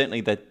were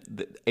certainly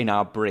in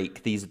our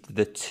break, these are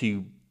the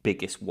two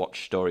biggest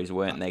watch stories,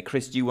 weren't they?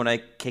 Chris, do you want to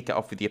kick it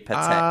off with your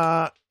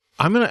Patek?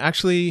 I'm gonna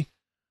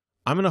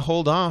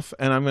hold off,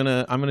 and I'm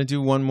gonna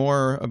do one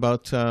more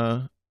about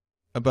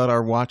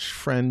our watch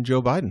friend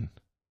Joe Biden.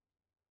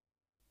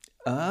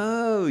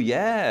 Oh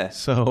yeah.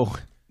 So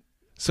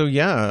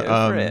yeah.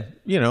 Go for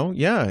it. You know,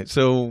 yeah.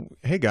 So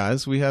hey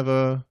guys, we have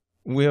a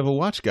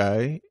watch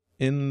guy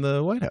in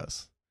the White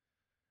House.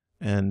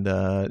 And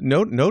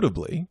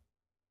notably,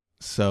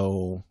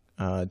 so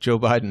Joe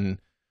Biden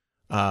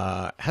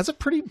has a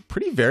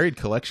pretty varied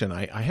collection.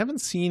 I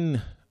haven't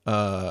seen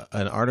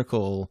an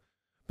article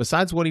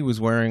besides what he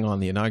was wearing on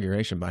the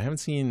inauguration, but I haven't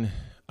seen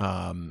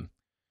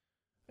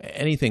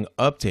anything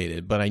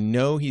updated. But I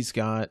know he's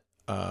got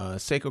a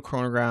Seiko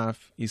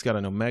chronograph. He's got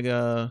an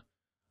Omega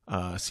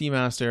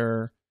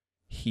Seamaster.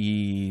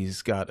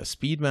 He's got a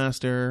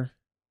Speedmaster.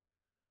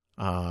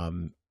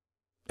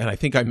 And I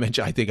think I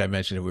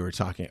mentioned it. We were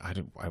talking.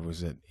 It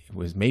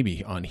was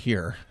maybe on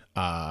here.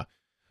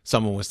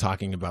 Someone was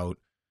talking about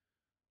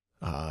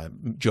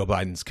Joe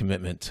Biden's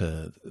commitment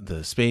to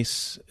the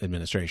space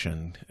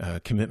administration,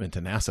 commitment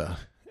to NASA,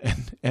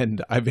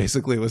 and I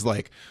basically was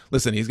like,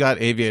 listen, he's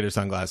got aviator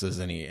sunglasses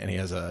and he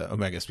has a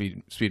Omega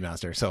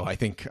Speedmaster, so I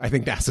think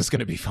NASA's going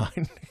to be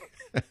fine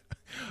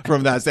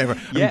from that standpoint.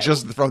 Yeah.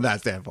 Just from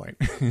that standpoint.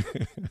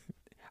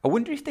 I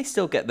wonder if they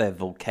still get their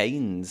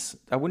Vulcanes.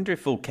 I wonder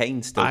if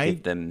Vulcanes still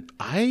give them.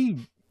 I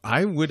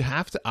would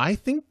have to. I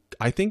think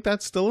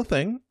that's still a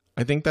thing.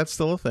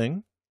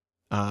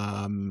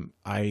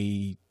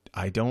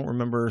 I don't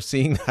remember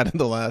seeing that in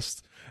the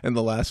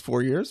last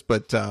 4 years,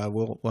 but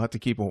we'll have to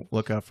keep a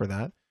lookout for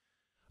that.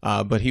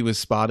 But he was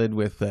spotted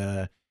with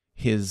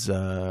his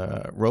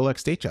Rolex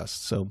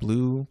Datejust, so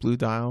blue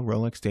dial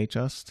Rolex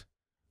Datejust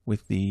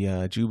with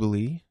the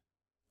Jubilee,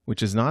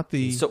 which is not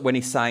the. So when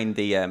he signed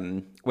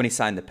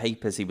the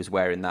papers, he was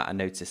wearing that. I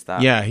noticed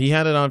that. Yeah, he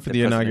had it on for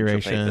the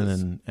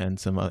inauguration and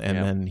some, and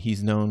then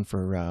he's known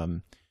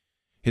for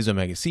his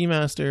Omega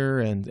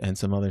Seamaster and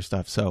some other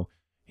stuff. So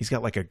he's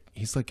got like a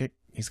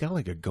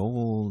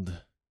gold.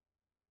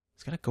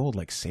 He's got a gold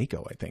like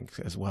Seiko, I think,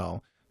 as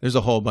well. There's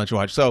a whole bunch of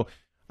watch. So,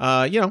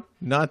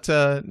 not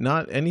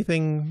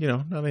anything,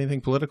 not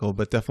anything political,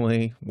 but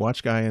definitely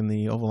watch guy in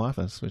the Oval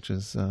Office, which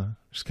is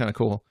kind of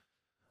cool.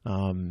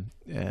 And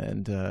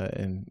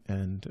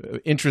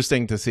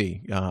interesting to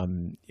see.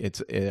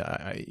 It's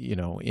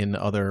in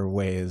other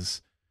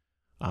ways,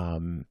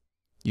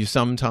 you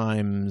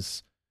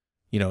sometimes,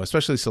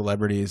 especially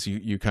celebrities,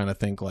 you kind of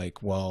think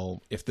like,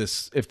 well, if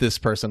this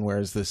person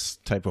wears this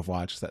type of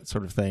watch, that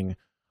sort of thing,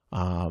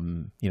 how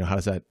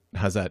does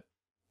that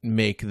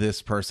make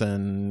this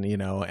person,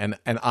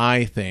 and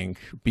I think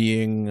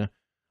being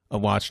a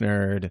watch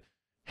nerd,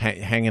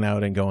 hanging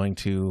out and going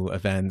to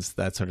events,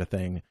 that sort of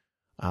thing,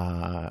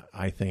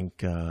 I think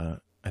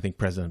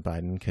President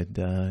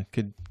Biden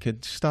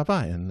could stop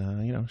by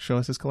and show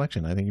us his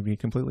collection. I think he'd be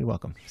completely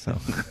welcome. So.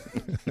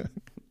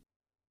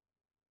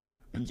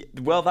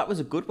 Well, that was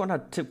a good one.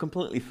 I'd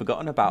completely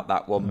forgotten about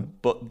that one.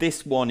 But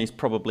this one is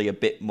probably a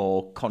bit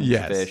more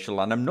controversial,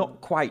 and I'm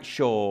not quite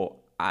sure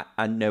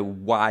I know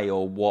why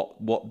or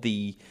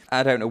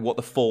I don't know what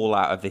the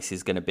fallout of this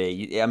is going to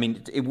be. I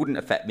mean, it wouldn't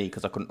affect me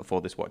because I couldn't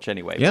afford this watch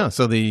anyway. Yeah,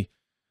 so the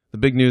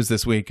big news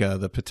this week,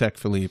 the Patek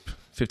Philippe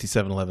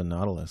 5711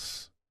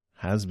 Nautilus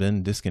has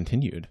been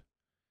discontinued.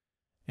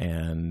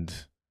 And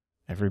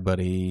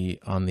everybody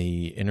on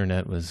the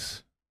internet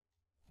was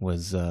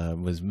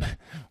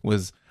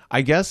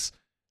I guess,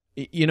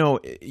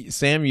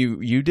 Sam,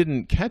 you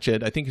didn't catch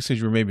it. I think it's because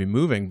you were maybe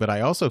moving, but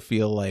I also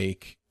feel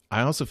like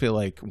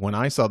when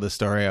I saw this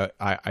story,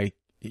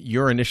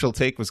 your initial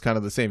take was kind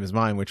of the same as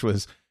mine, which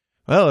was,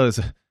 well, it was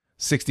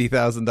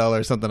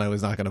 $60,000, something I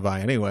was not going to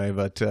buy anyway.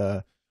 But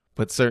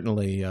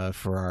certainly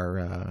for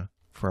our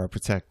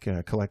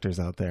Patek collectors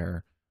out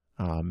there,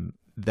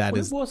 it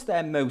was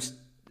their most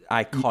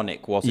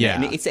iconic, wasn't it?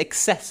 And it's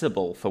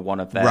accessible for one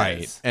of theirs,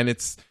 right? And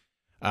it's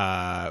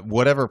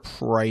whatever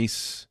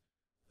price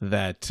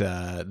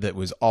that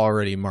was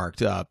already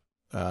marked up,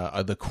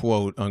 the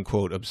quote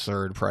unquote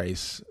absurd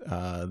price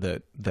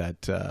that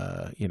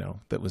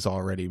was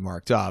already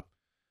marked up,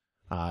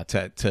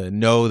 to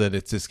know that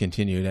it's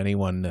discontinued.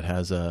 Anyone that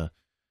has a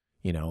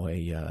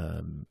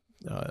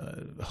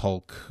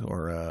Hulk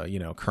or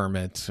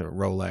Kermit or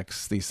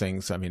Rolex, these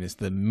things, I mean, it's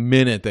the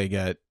minute they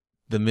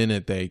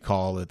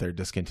call that they're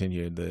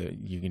discontinued,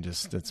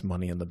 it's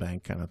money in the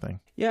bank kind of thing.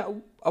 Yeah,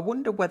 I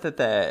wonder whether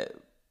they're.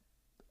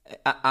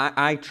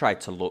 I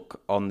tried to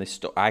look on this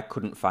stuff. I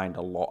couldn't find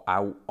a lot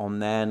out on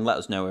there, and let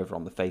us know over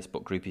on the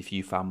Facebook group if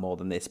you found more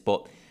than this.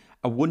 But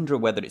I wonder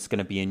whether it's going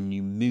to be a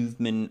new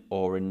movement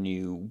or a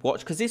new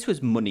watch, because this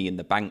was money in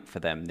the bank for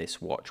them,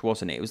 this watch,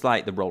 wasn't it? It was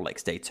like the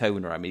Rolex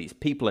Daytona. I mean,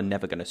 people are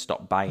never going to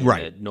stop buying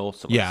the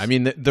Nautilus. Yeah, I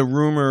mean, the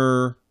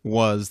rumor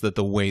was that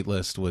the wait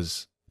list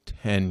was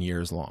 10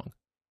 years long.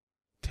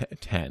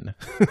 10.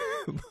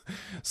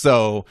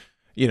 So,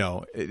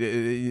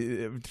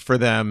 for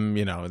them,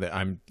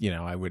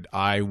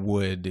 I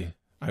would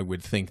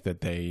think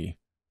that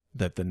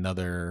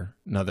another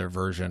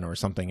version or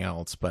something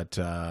else, but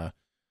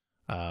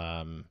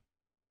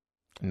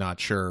not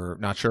sure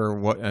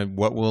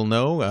what we'll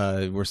know.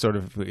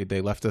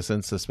 They left us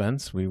in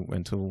suspense. We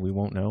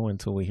won't know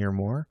until we hear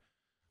more.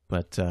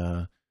 But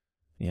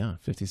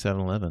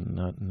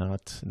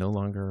 5711 no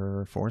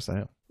longer for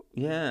sale.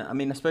 Yeah, I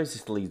mean, I suppose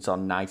this leads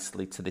on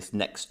nicely to this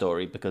next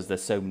story because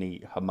there's so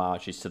many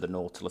homages to the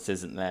Nautilus,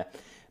 isn't there?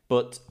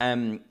 But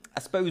I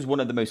suppose one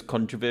of the most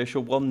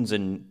controversial ones,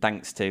 and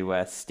thanks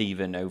to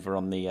Stephen over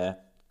on the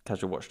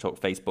Casual Watch Talk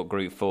Facebook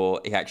group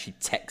he actually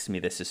texted me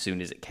this as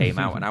soon as it came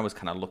out, and I was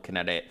kind of looking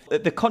at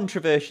it. The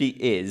controversy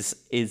is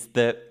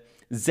that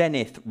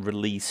Zenith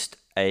released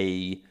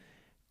a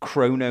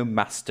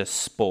Chronomaster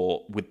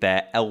Sport with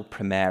their El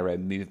Primero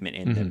movement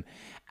in them,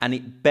 and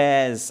it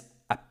bears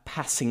a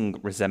passing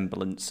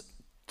resemblance,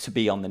 to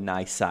be on the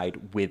nice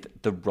side, with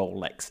the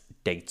Rolex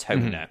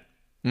Daytona.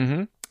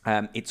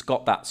 It's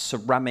got that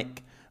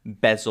ceramic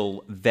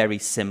bezel, very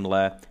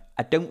similar.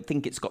 I don't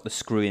think it's got the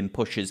screw-in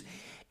pushers.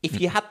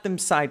 If you had them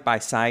side by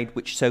side,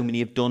 which so many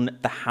have done,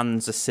 the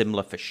hands are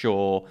similar for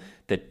sure.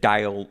 The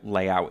dial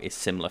layout is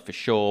similar for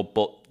sure.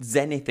 But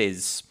Zenith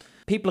is...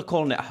 People are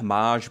calling it a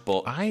homage,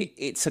 but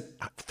it's a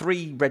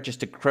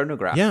 3-registered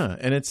chronograph. Yeah,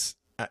 and it's...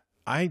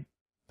 I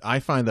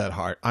find that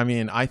hard. I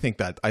mean, I think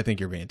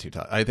you're being too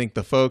tough. I think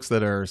the folks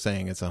that are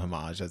saying it's a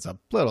homage, it's a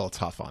little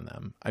tough on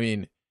them. I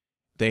mean,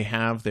 they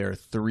have their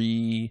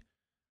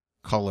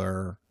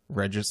 3-color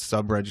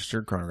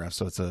sub-registered chronograph,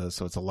 so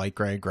it's a light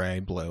gray,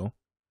 blue.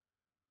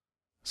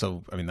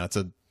 So I mean, that's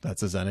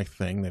a Zenith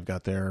thing. They've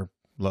got their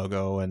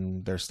logo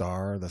and their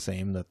star the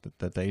same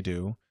that they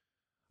do.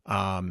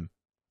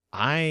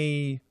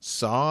 I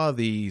saw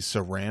the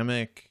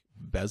ceramic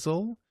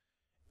bezel,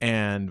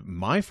 and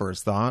my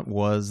first thought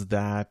was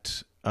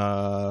that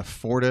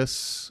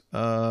Fortis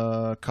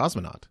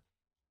Cosmonaut.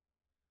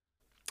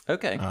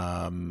 Okay.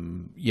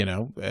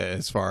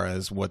 As far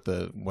as what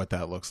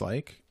that looks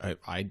like,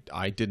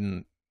 I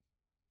didn't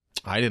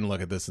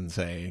look at this and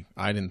say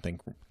I didn't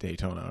think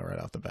Daytona right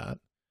off the bat.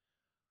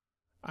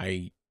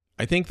 I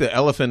think the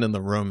elephant in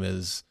the room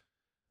is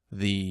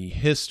the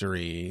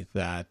history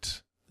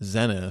that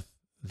Zenith,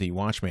 the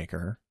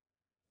watchmaker,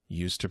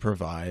 used to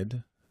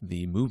provide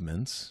the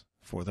movements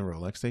for the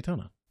Rolex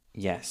Daytona.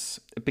 Yes,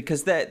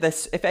 because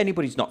if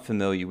anybody's not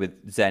familiar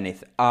with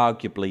Zenith,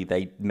 arguably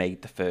they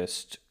made the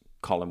first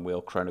column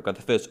wheel chronograph,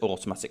 the first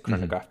automatic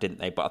chronograph, didn't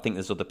they? But I think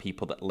there's other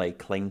people that lay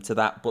claim to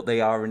that. But they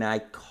are an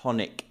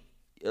iconic,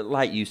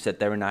 like you said,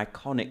 they're an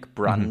iconic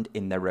brand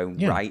in their own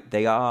right.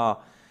 They are,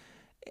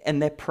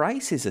 and their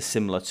prices are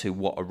similar to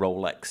what a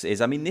Rolex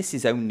is. I mean, this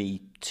is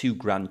only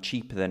 $2,000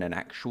 cheaper than an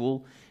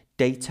actual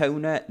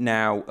Daytona.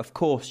 Now, of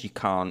course, you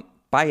can't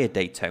buy a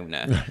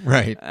Daytona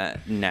right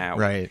now.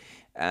 Right.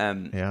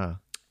 Yeah.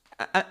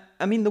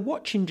 I mean, the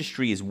watch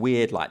industry is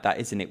weird like that,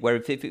 isn't it? Where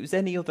if it was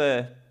any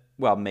other,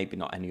 well, maybe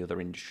not any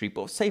other industry,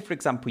 but say, for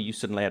example, you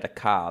suddenly had a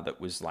car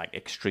that was like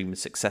extremely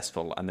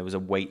successful and there was a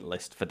wait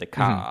list for the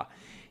car,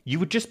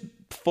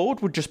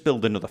 Ford would just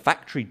build another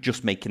factory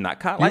just making that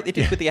car, like they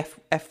did with the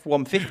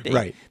F-150.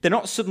 Right. They're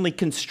not suddenly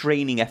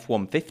constraining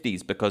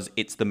F-150s because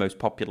it's the most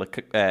popular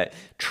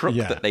truck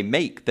that they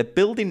make. They're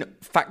building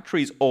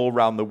factories all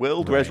around the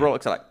world, whereas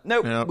Rolex are like,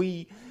 no,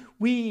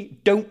 we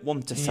don't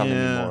want to sell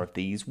any more of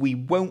these. We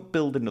won't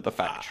build another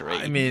factory.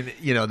 I mean,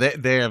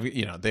 they have,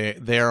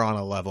 they're on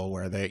a level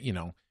where they,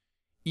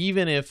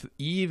 even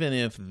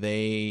if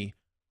they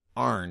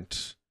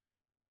aren't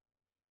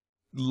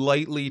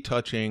lightly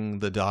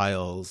touching the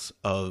dials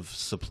of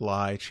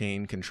supply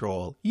chain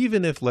control,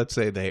 even if, let's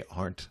say, they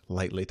aren't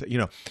lightly,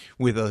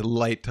 with a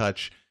light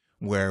touch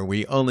where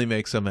we only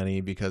make so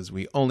many because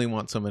we only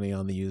want so many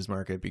on the used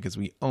market because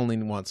we only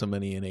want so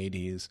many in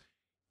ADs.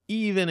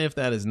 Even if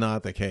that is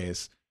not the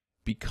case,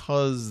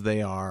 because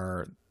they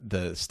are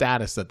the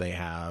status that they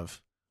have,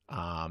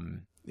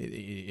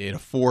 it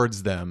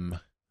affords them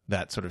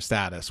that sort of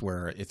status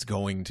where it's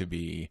going to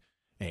be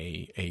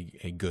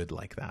a good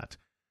like that.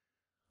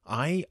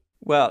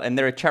 Well, and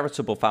they're a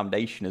charitable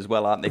foundation as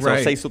well, aren't they? So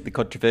I'll say something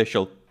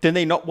controversial. Do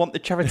they not want the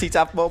charity to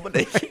have more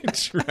money?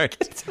 right.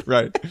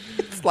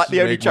 It's like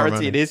the only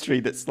charity in history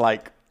that's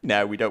like,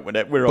 no, we don't want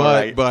it. We're all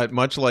right. But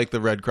much like the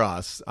Red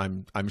Cross,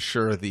 I'm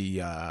sure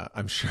the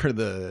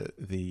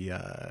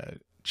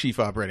chief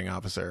operating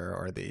officer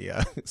or the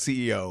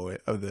CEO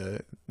of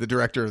the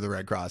director of the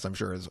Red Cross, I'm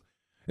sure is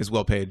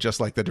well paid, just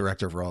like the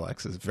director of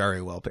Rolex is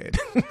very well paid.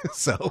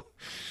 So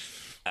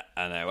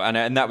I know,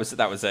 and that was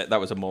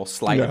a more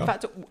slight. In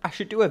fact, I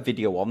should do a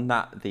video on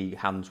that, the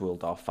Hans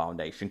Willdorf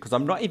Foundation, because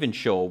I'm not even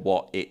sure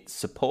what it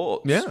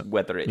supports.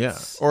 Whether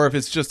it's or if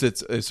it's just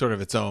it's sort of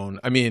its own.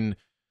 I mean,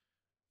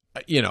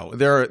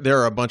 there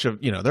are a bunch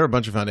of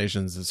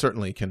foundations that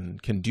certainly can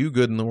do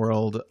good in the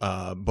world,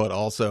 but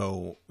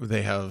also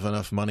they have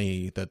enough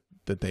money that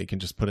they can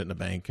just put it in a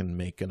bank and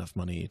make enough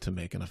money to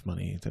make enough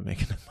money to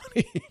make enough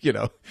money.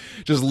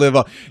 Just live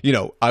off.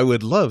 I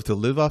would love to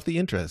live off the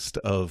interest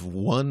of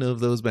one of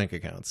those bank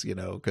accounts.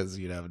 Because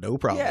you'd have no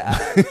problem. Yeah,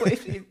 but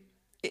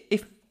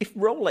if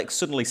Rolex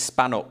suddenly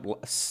span up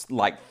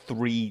like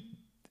 3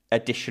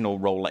 additional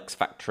Rolex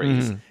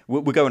factories,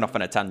 we're going off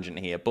on a tangent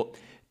here, but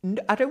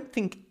I don't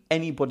think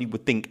anybody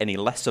would think any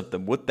less of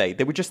them, would they?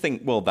 They would just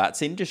think, well,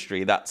 that's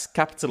industry, that's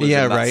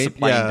capitalism, that's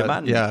supply and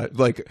demand. Yeah,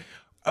 like,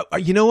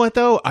 you know what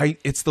though?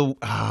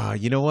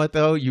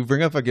 You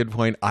bring up a good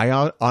point.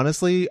 I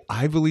honestly,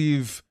 I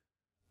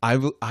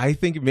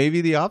think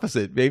maybe the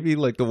opposite. Maybe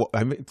like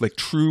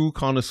true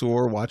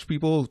connoisseur watch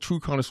people, true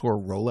connoisseur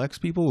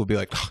Rolex people would be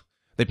like,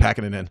 They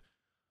packing it in.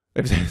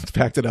 It's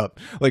packed it up.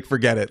 Like,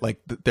 forget it. Like,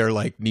 they're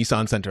like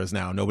Nissan Sentras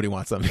now. Nobody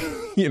wants them,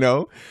 you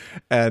know?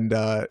 And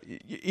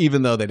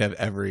even though they'd have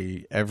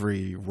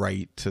every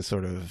right to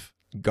sort of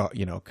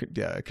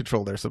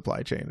control their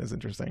supply chain, is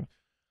interesting.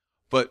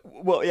 But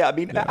well, yeah, I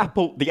mean,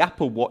 the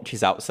Apple Watch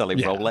is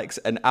outselling Rolex,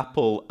 and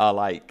Apple are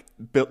like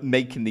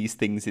making these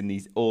things in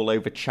these all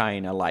over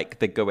China, like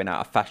they're going out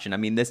of fashion. I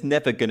mean, there's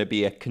never going to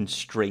be a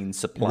constrained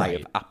supply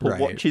of Apple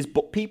Watches,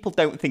 but people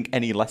don't think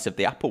any less of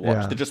the Apple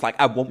Watch. They're just like,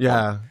 I want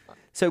one.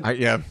 So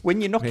when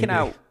you're knocking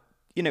out,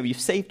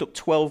 you've saved up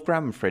 12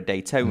 grand for a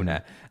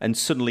Daytona, and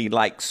suddenly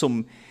like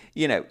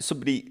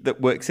somebody that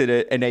works at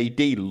an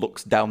AD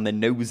looks down their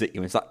nose at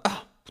you and is like,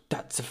 oh,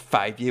 that's a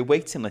 5-year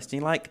waiting list.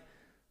 And you're like,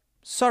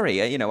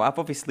 sorry, I've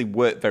obviously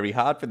worked very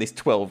hard for this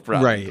 12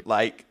 grand. Right.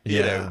 Like,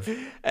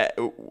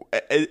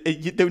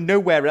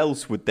 nowhere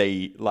else would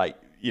they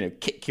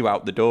kick you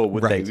out the door,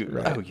 would they?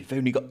 Right. Oh, you've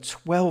only got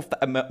 12,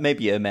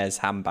 maybe Hermes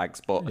handbags,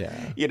 but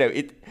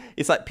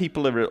it's like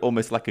people are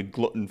almost like a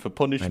glutton for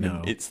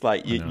punishment. It's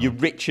like you're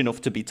rich enough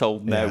to be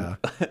told no.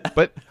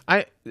 But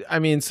I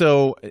mean,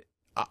 so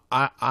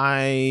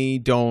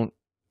I don't.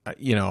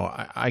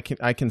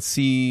 I can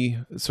see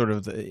sort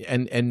of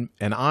and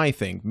I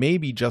think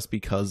maybe just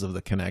because of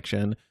the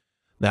connection,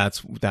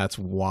 that's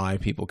why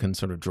people can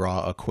sort of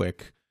draw a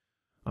quick,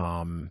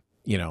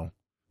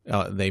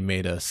 they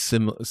made a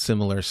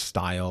similar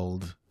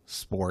styled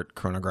sport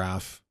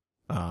chronograph,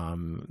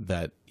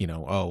 that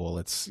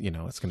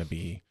it's going to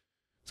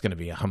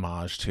be a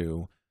homage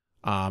to.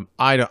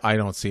 I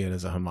don't see it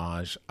as a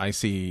homage. I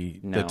see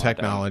the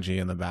technology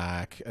in the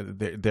back.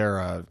 They're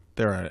a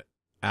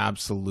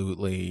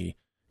absolutely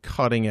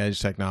cutting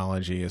edge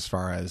technology as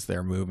far as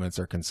their movements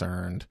are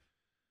concerned.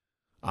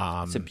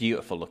 It's a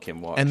beautiful looking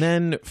watch. And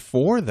then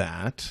for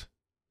that,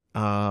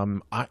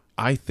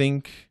 I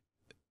think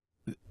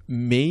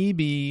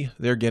maybe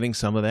they're getting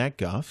some of that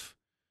guff.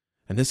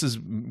 And this is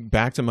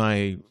back to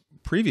my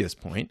previous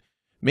point.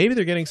 Maybe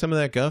they're getting some of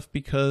that guff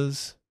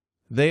because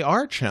they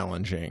are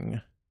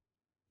challenging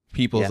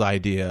people's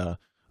idea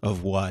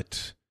of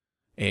what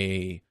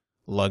a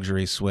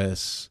luxury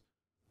Swiss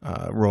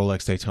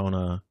Rolex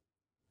Daytona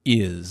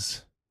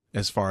is,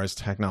 as far as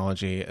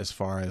technology, as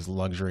far as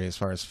luxury, as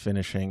far as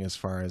finishing, as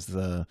far as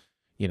the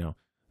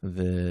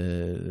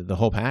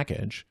whole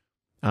package.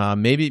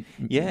 Maybe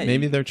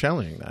they're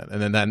challenging that,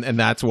 and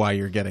that's why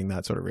you're getting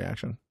that sort of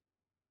reaction.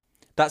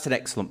 That's an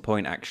excellent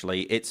point,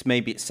 actually. It's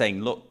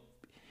saying, look,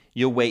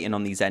 you're waiting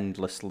on these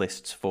endless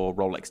lists for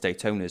Rolex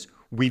Daytonas.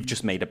 We've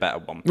just made a better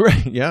one.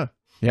 Right? Yeah.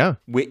 Yeah,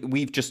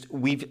 we've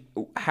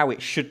how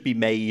it should be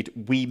made.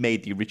 We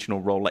made the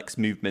original Rolex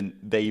movement.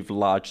 They've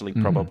largely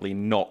probably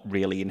not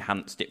really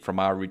enhanced it from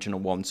our original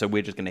one. So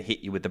we're just going to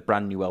hit you with the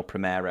brand new El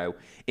Primero.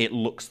 It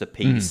looks the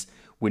piece.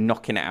 We're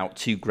knocking it out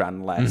 $2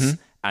 grand less,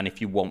 and if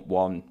you want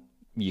one,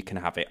 you can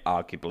have it.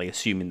 Arguably,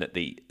 assuming that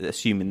the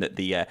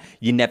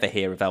you never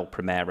hear of El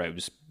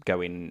Primeros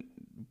going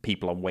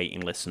people on waiting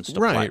lists and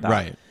stuff like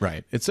that.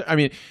 Right. It's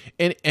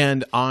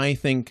and I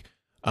think.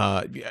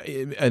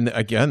 And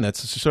again,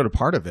 that's sort of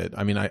part of it.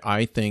 I mean,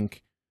 I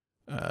think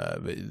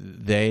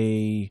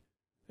that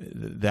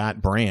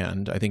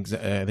brand. I think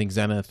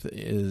Zenith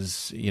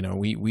is.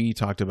 We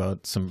talked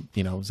about some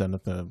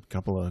Zenith a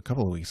couple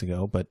of weeks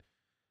ago, but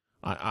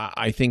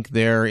I think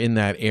they're in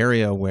that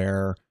area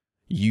where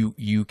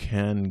you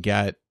can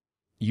get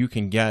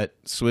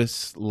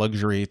Swiss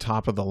luxury,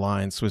 top of the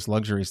line Swiss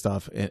luxury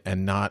stuff,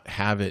 and not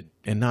have it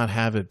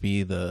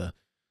be the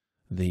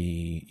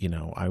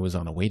I was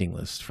on a waiting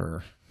list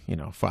for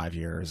 5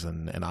 years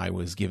and I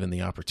was given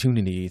the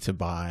opportunity to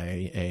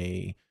buy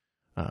a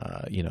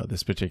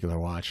this particular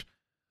watch.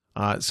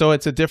 So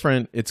it's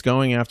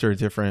going after a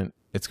different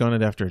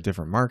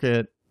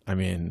market. I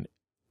mean,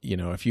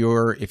 if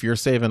you're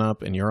saving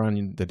up and you're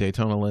on the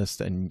Daytona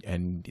list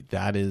and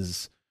that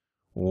is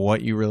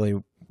what you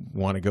really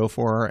want to go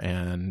for,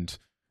 and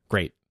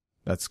great,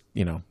 that's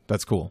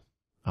cool.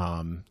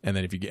 And then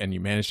if you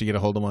manage to get a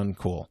hold of one,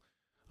 cool.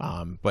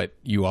 But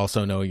you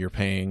also know you're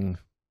paying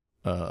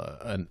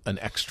an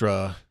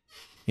extra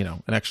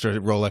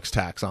Rolex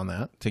tax on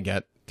that to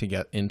get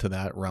into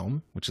that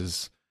realm, which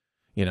is,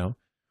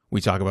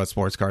 we talk about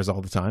sports cars all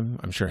the time.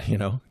 I'm sure,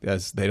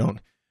 as they are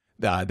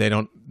not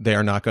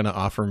going to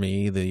offer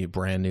me the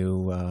brand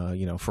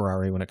new,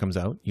 Ferrari when it comes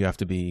out. You have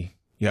to be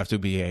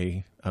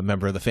a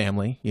member of the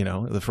family,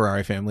 the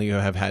Ferrari family. You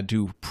have had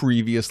to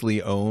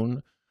previously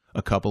own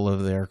a couple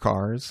of their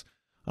cars,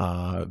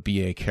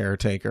 be a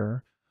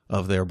caretaker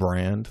of their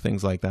brand,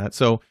 things like that.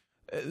 So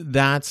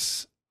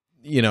that's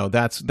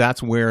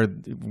where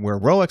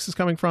Rolex is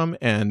coming from,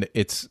 and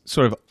it's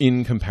sort of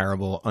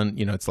incomparable.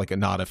 It's like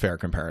not a fair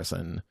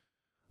comparison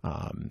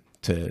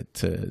to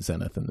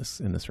Zenith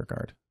in this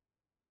regard.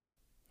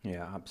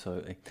 Yeah,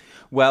 absolutely.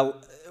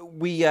 Well,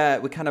 we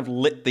kind of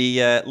lit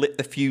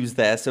the fuse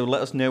there. So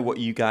let us know what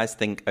you guys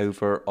think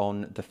over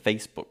on the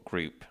Facebook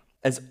group.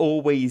 As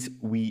always,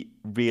 we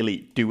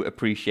really do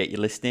appreciate you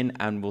listening,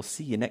 and we'll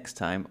see you next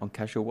time on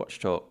Casual Watch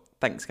Talk.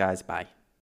 Thanks, guys. Bye.